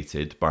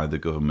advocated by the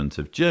government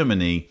of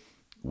Germany,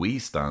 we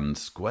stand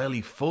squarely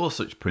for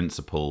such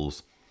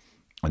principles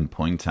and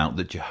point out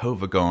that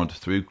Jehovah God,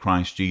 through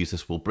Christ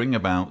Jesus, will bring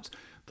about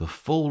the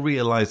full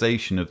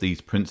realization of these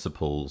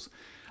principles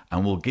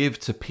and will give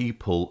to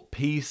people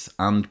peace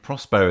and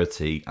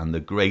prosperity and the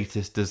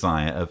greatest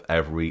desire of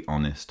every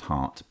honest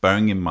heart.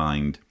 Bearing in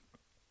mind,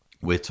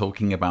 we're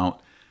talking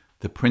about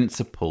the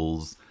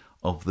principles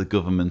of the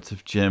government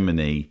of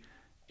Germany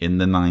in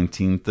the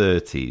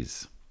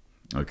 1930s.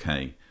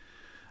 Okay.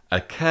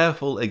 A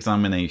careful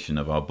examination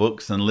of our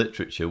books and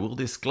literature will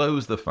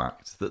disclose the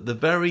fact that the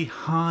very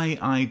high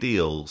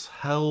ideals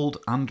held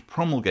and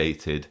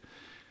promulgated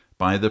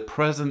by the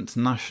present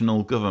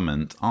national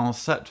government are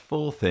set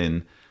forth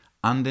in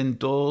and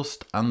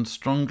endorsed and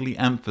strongly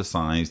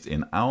emphasized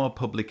in our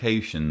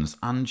publications,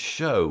 and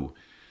show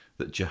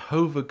that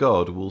Jehovah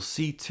God will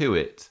see to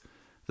it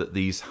that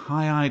these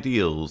high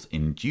ideals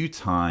in due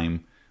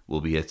time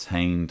will be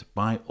attained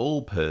by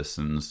all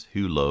persons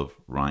who love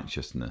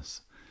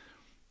righteousness.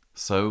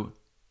 So,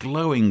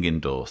 glowing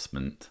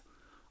endorsement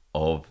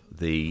of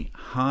the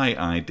high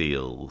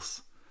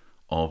ideals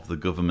of the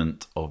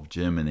government of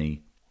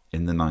Germany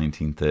in the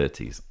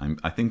 1930s.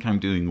 I think I'm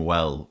doing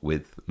well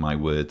with my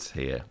words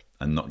here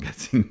and not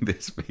getting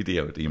this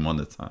video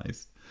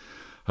demonetized,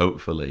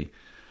 hopefully.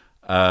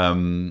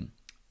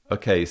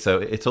 Okay, so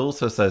it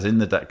also says in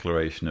the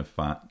Declaration of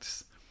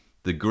Facts,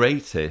 the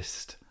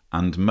greatest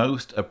and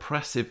most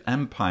oppressive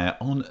empire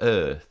on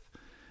earth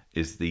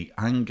is the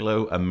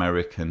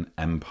Anglo-American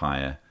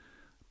Empire.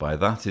 By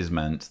that is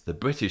meant the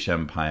British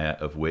Empire,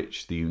 of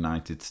which the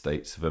United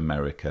States of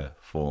America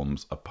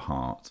forms a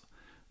part.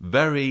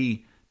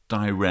 Very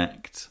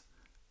direct,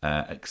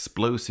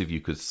 explosive, you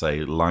could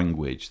say,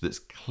 language that's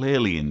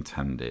clearly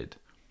intended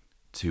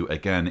to,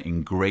 again,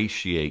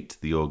 ingratiate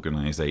the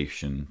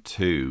organisation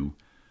to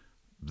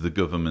the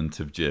government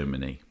of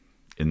Germany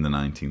in the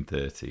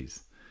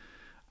 1930s.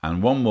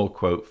 And one more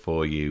quote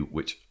for you,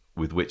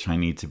 with which I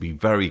need to be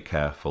very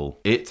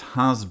careful. It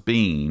has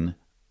been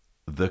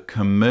the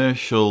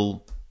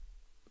commercial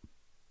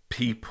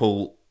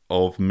people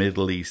of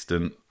Middle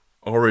Eastern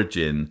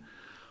origin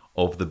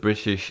of the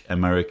British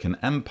American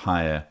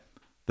Empire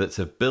that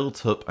have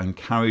built up and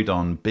carried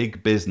on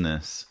big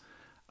business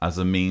as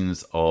a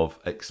means of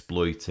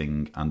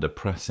exploiting and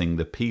oppressing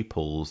the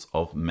peoples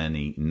of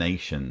many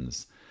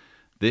nations.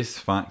 This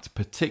fact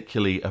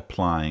particularly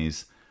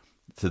applies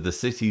to the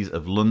cities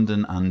of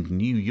London and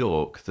New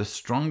York, the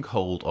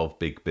stronghold of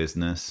big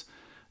business.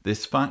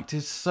 This fact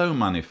is so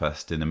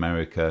manifest in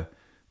America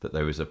that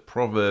there is a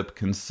proverb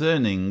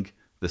concerning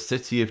the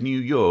city of New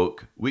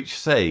York which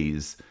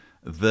says,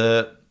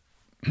 the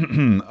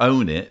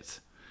own it,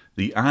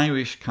 the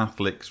Irish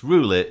Catholics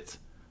rule it,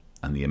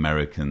 and the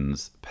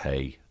Americans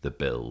pay the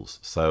bills.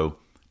 So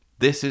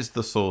this is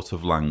the sort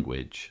of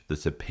language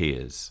that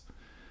appears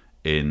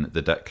in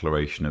the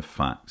Declaration of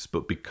Facts.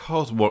 But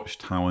because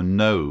Watchtower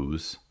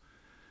knows,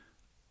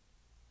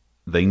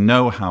 they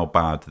know how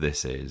bad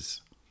this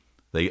is,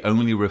 they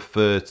only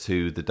refer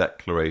to the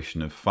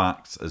Declaration of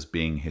Facts as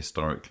being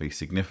historically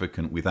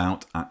significant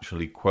without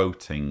actually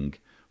quoting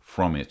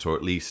from it, or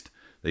at least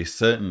they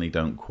certainly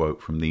don't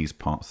quote from these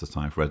parts that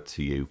I've read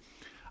to you.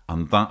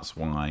 And that's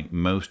why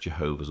most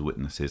Jehovah's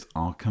Witnesses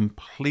are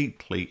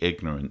completely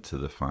ignorant to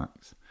the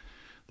fact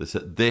that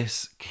at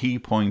this key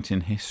point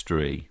in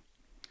history,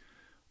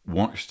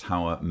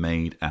 Watchtower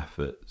made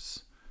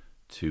efforts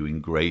to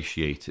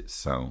ingratiate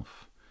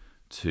itself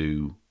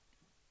to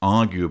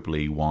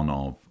arguably one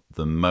of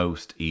the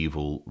most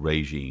evil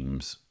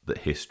regimes that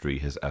history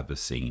has ever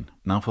seen.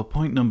 Now, for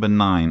point number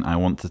 9, I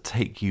want to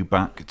take you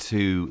back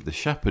to the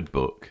Shepherd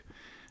book,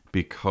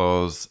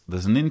 because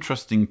there's an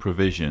interesting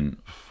provision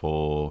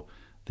for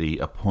the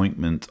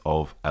appointment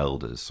of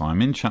elders. So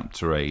I'm in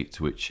chapter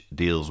 8, which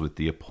deals with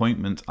the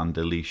appointment and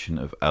deletion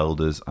of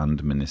elders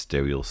and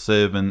ministerial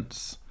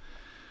servants.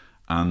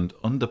 And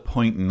under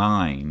point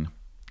 9,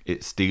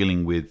 it's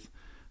dealing with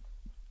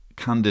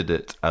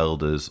candidate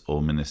elders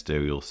or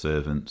ministerial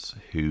servants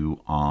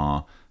who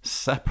are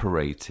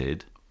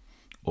separated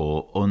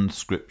or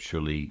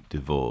unscripturally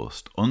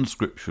divorced.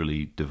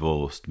 Unscripturally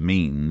divorced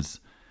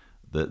means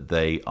that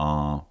they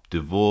are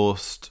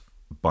divorced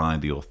by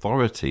the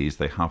authorities,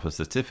 they have a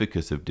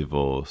certificate of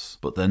divorce,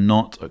 but they're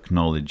not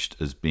acknowledged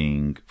as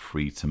being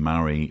free to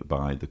marry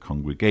by the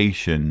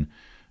congregation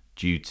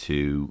due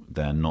to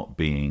there not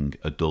being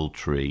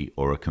adultery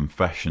or a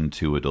confession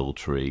to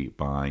adultery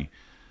by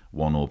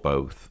one or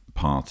both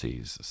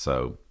parties.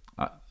 So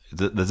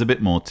there's a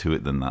bit more to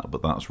it than that,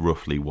 but that's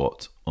roughly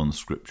what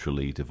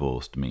unscripturally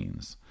divorced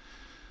means.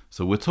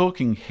 So we're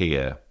talking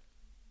here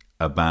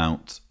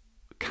about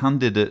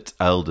candidate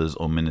elders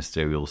or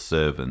ministerial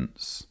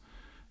servants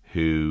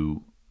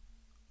who,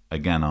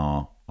 again,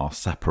 are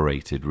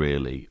separated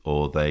really,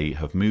 or they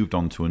have moved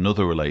on to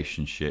another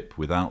relationship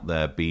without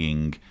there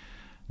being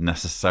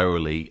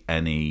necessarily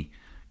any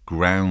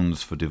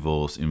grounds for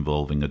divorce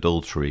involving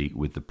adultery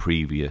with the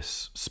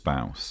previous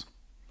spouse.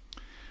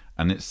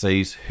 And it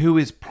says, who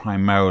is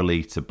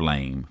primarily to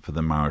blame for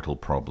the marital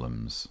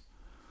problems?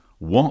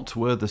 What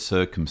were the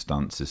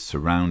circumstances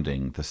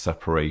surrounding the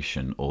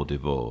separation or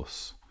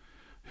divorce?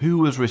 Who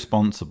was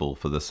responsible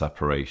for the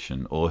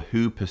separation, or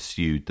who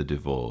pursued the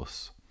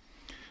divorce?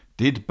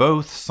 Did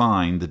both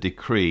sign the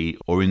decree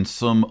or in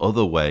some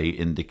other way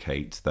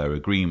indicate their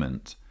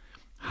agreement?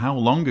 How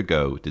long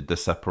ago did the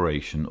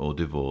separation or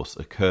divorce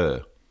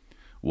occur?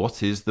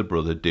 What is the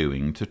brother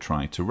doing to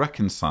try to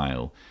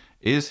reconcile?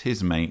 Is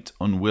his mate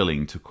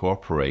unwilling to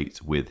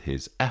cooperate with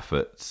his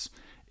efforts?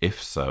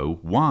 If so,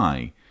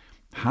 why?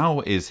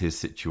 How is his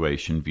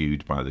situation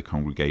viewed by the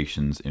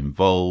congregations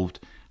involved?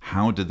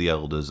 How do the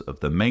elders of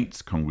the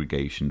mate's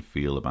congregation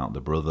feel about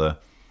the brother?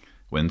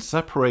 When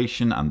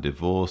separation and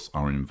divorce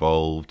are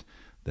involved,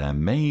 there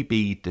may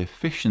be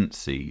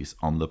deficiencies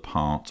on the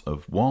part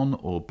of one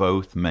or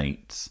both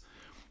mates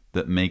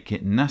that make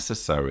it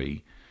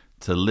necessary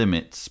to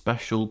limit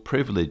special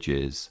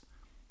privileges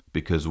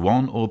because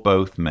one or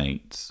both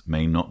mates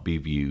may not be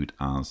viewed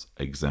as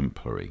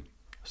exemplary.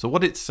 So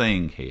what it's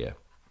saying here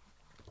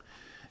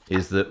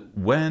is that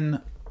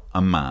when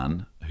a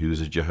man who's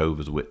a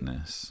Jehovah's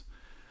Witness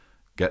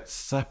gets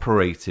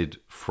separated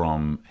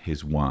from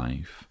his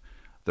wife,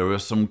 there are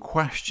some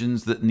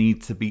questions that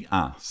need to be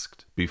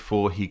asked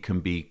before he can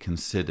be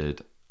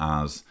considered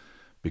as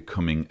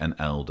becoming an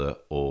elder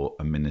or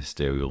a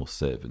ministerial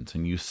servant.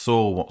 And you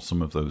saw what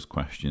some of those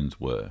questions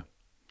were.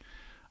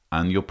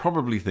 And you're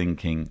probably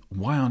thinking,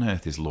 why on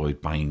earth is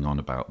Lloyd banging on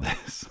about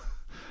this?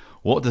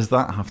 What does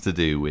that have to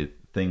do with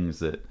things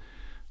that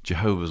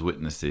Jehovah's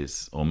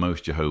Witnesses, or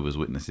most Jehovah's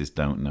Witnesses,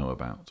 don't know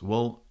about?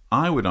 Well,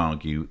 I would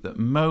argue that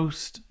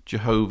most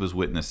Jehovah's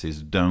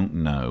Witnesses don't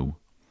know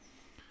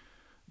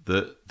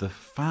that the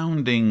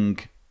founding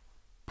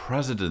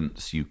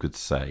presidents, you could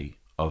say,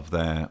 of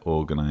their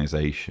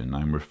organisation,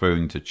 I'm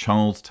referring to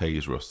Charles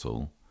Taze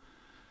Russell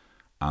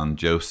and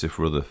Joseph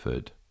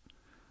Rutherford,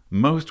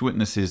 most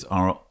witnesses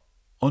are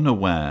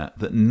unaware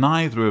that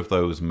neither of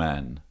those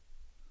men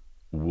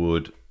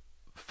would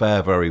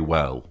fare very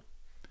well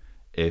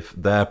if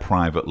their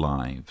private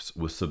lives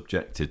were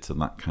subjected to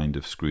that kind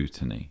of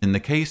scrutiny. In the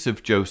case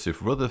of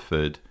Joseph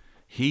Rutherford,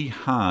 he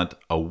had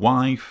a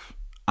wife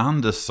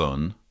and a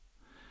son,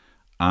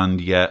 and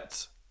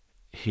yet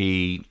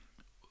he,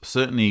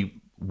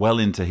 certainly well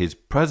into his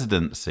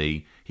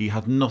presidency, he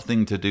had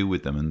nothing to do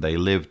with them, and they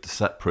lived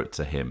separate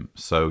to him.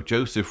 So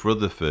Joseph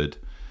Rutherford,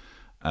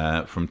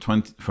 from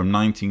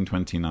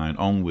 1929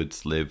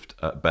 onwards, lived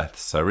at Beth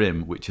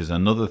Sarim, which is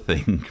another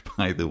thing,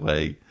 by the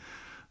way,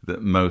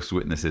 that most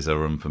witnesses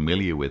are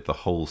unfamiliar with,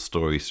 the whole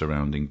story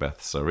surrounding Beth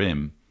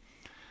Sarim.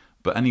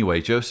 But anyway,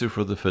 Joseph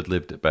Rutherford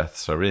lived at Beth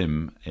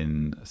Sarim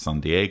in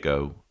San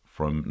Diego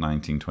from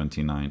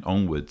 1929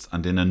 onwards,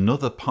 and in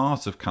another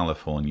part of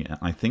California,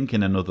 I think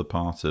in another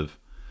part of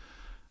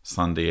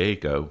San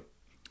Diego,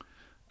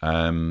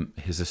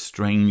 his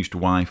estranged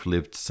wife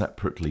lived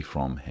separately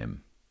from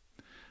him.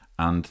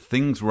 And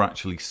things were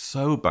actually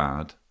so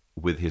bad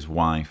with his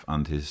wife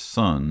and his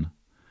son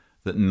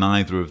that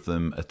neither of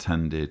them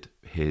attended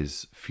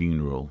his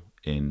funeral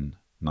in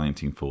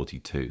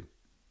 1942.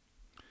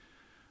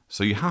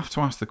 So you have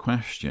to ask the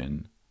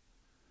question,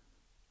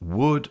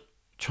 would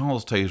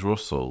Charles Taze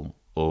Russell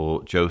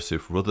or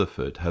Joseph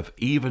Rutherford have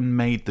even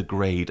made the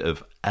grade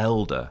of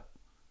elder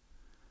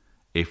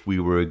if we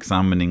were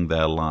examining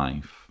their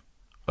life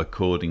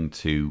according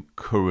to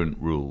current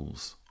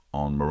rules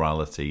on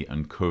morality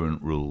and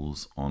current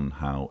rules on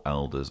how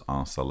elders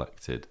are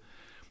selected?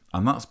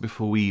 And that's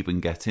before we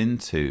even get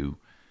into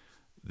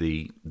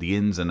the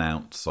ins and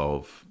outs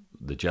of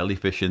the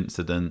jellyfish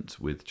incident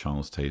with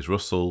Charles Taze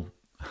Russell.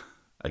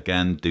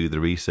 Again, do the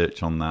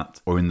research on that.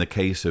 Or in the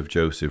case of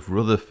Joseph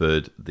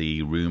Rutherford,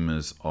 the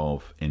rumours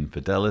of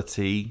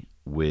infidelity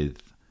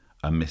with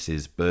a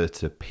Mrs.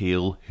 Berta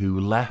Peel, who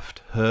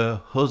left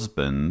her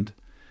husband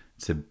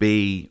to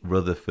be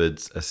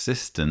Rutherford's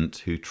assistant,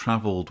 who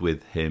travelled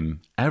with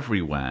him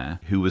everywhere,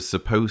 who was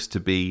supposed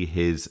to be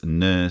his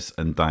nurse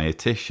and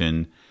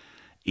dietitian,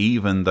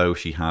 even though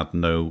she had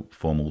no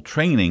formal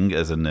training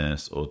as a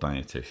nurse or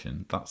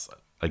dietitian. That's,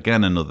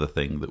 again, another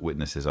thing that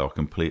witnesses are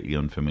completely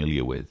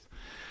unfamiliar with.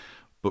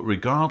 But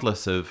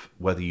regardless of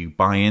whether you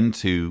buy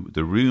into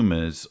the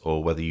rumours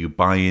or whether you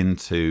buy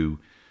into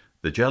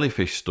the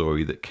jellyfish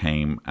story that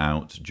came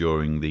out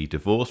during the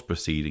divorce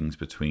proceedings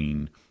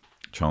between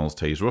Charles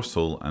Taze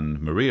Russell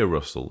and Maria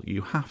Russell,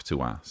 you have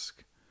to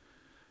ask,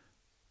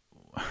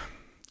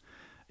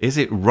 is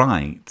it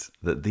right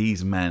that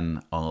these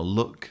men are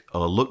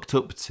looked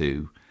up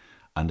to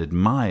and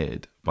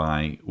admired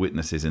by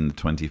witnesses in the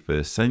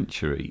 21st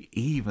century,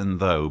 even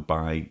though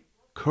by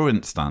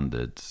current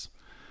standards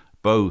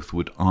both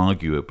would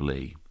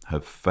arguably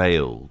have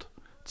failed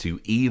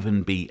to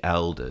even be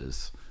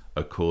elders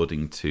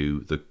according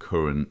to the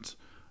current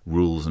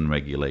rules and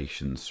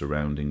regulations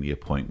surrounding the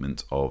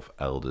appointment of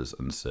elders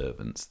and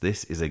servants?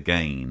 This is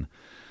again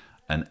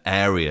an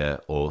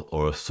area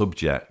or a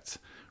subject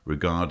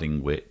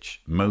regarding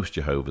which most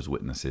Jehovah's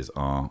Witnesses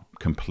are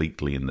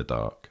completely in the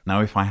dark.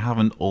 Now, if I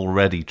haven't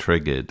already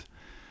triggered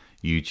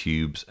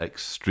YouTube's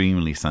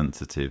extremely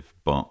sensitive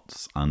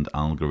bots and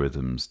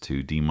algorithms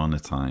to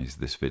demonetize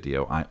this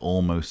video, I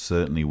almost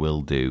certainly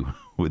will do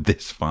with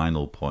this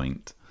final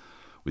point,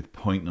 with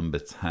point number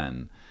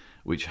 10,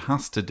 which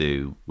has to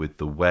do with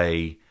the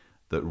way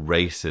that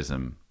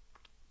racism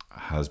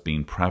has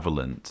been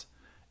prevalent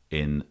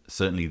in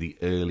certainly the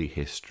early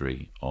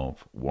history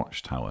of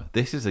Watchtower.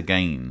 This is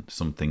again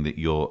something that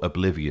you're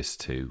oblivious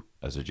to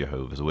as a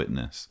Jehovah's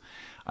Witness,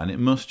 and it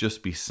must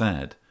just be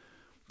said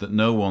that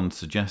no one's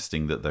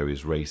suggesting that there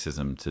is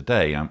racism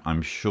today.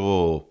 I'm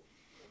sure,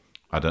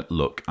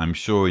 I'm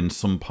sure in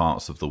some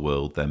parts of the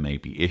world there may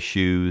be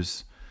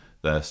issues.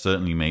 There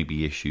certainly may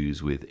be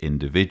issues with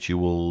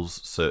individuals.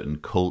 Certain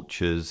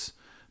cultures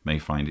may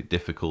find it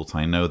difficult.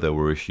 I know there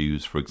were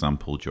issues, for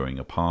example, during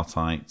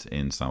apartheid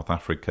in South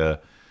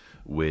Africa,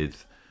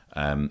 with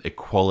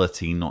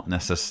equality not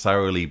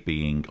necessarily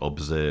being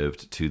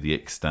observed to the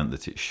extent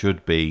that it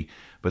should be.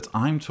 but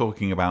I'm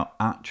talking about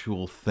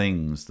actual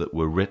things that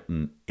were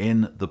written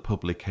in the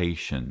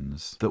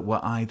publications that were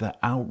either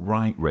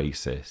outright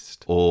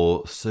racist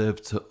or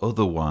served to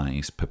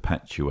otherwise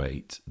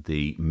perpetuate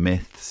the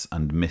myths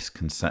and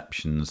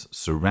misconceptions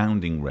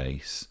surrounding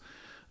race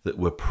that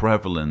were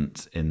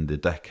prevalent in the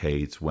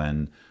decades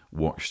when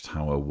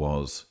Watchtower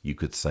was, you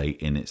could say,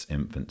 in its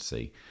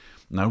infancy.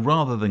 Now,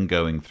 rather than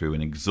going through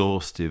an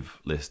exhaustive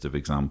list of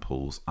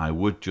examples, I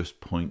would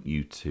just point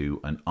you to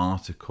an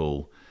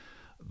article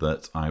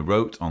that I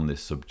wrote on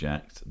this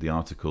subject. The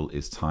article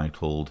is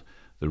titled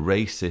The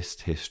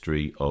Racist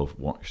History of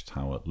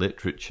Watchtower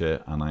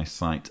Literature, and I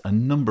cite a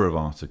number of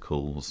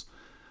articles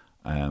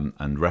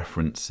and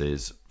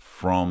references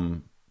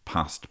from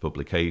past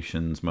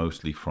publications,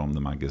 mostly from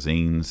the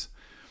magazines.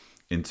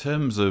 In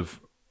terms of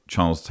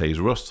Charles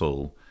Taze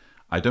Russell,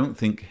 I don't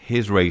think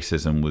his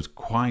racism was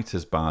quite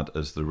as bad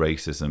as the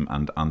racism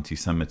and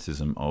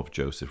anti-Semitism of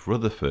Joseph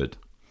Rutherford,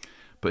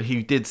 but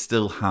he did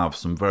still have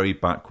some very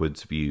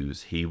backwards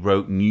views. He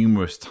wrote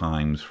numerous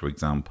times, for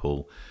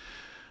example,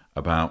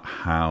 about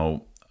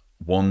how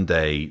one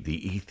day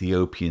the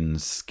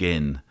Ethiopian's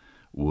skin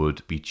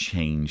would be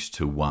changed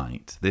to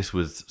white. This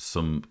was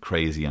some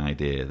crazy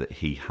idea that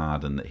he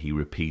had and that he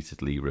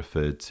repeatedly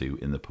referred to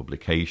in the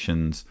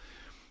publications.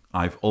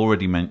 I've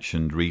already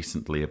mentioned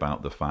recently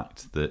about the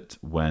fact that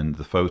when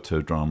the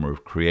photodrama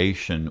of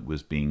creation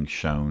was being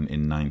shown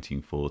in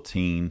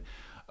 1914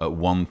 at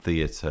one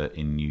theatre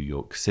in New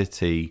York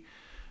City,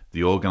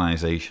 the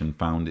organisation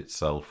found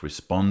itself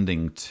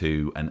responding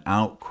to an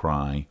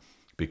outcry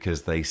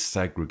because they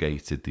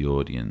segregated the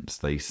audience.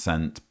 They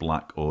sent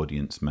black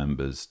audience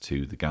members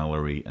to the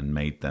gallery and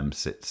made them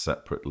sit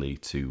separately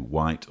to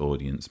white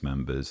audience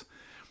members.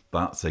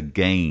 That's a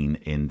gain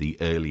in the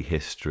early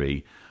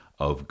history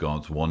of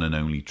God's one and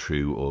only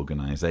true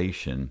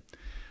organisation.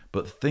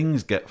 But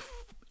things get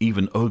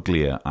even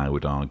uglier, I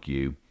would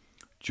argue,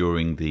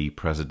 during the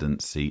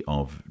presidency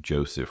of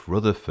Joseph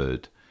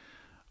Rutherford.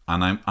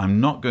 And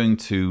I'm not going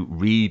to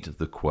read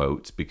the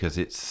quote because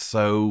it's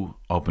so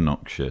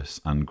obnoxious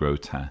and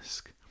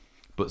grotesque.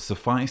 But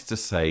suffice to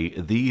say,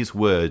 these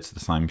words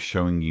that I'm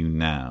showing you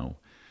now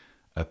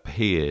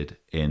appeared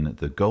in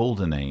the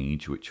Golden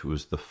Age, which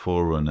was the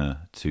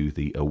forerunner to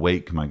the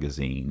Awake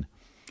magazine,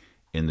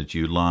 in the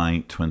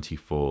July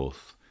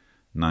 24th,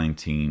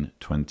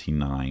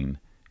 1929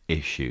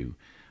 issue.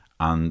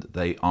 And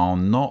they are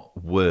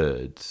not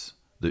words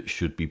that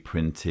should be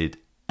printed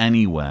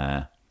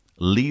anywhere,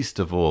 least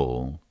of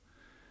all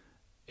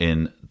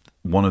in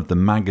one of the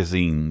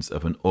magazines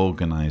of an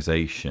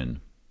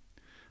organisation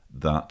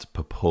that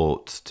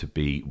purports to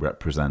be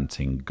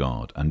representing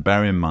God. And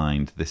bear in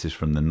mind, this is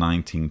from the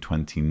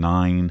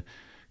 1929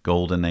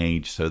 Golden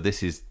Age, so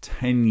this is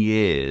 10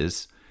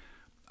 years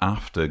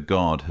after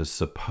God has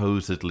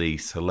supposedly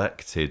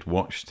selected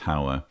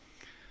Watchtower,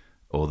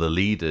 or the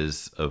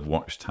leaders of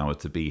Watchtower,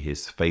 to be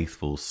his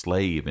faithful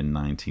slave in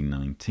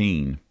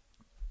 1919.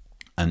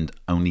 And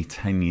only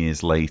 10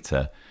 years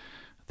later,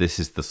 this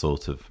is the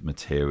sort of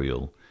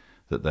material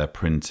that they're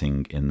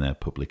printing in their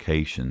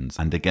publications.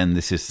 And again,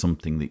 this is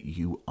something that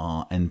you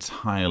are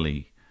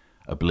entirely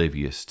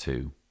oblivious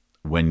to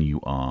when you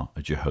are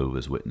a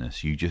Jehovah's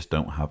Witness. You just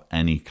don't have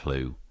any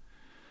clue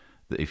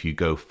that if you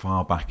go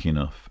far back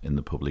enough in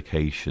the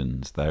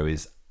publications, there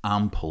is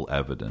ample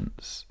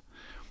evidence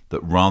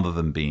that rather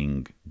than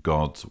being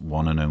God's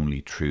one and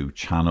only true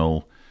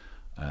channel,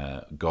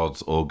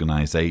 God's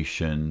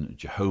organization,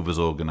 Jehovah's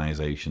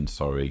organization,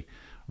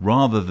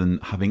 rather than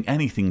having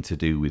anything to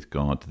do with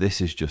God, this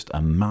is just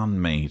a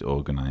man-made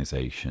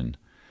organization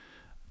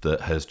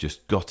that has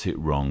just got it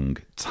wrong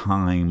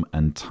time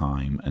and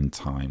time and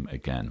time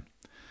again.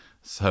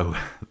 So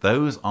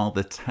those are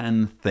the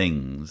 10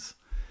 things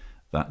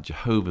that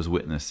Jehovah's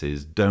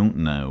Witnesses don't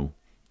know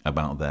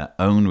about their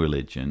own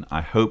religion.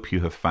 I hope you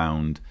have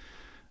found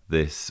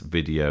this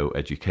video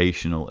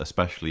educational,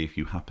 especially if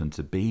you happen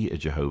to be a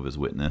Jehovah's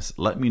Witness.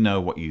 Let me know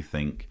what you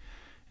think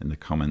in the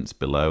comments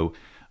below.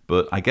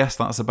 But I guess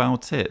that's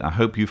about it. I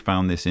hope you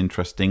found this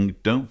interesting.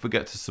 Don't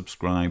forget to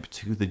subscribe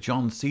to the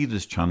John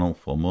Cedars channel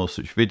for more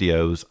such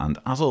videos. And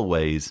as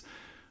always,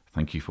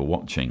 thank you for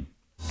watching.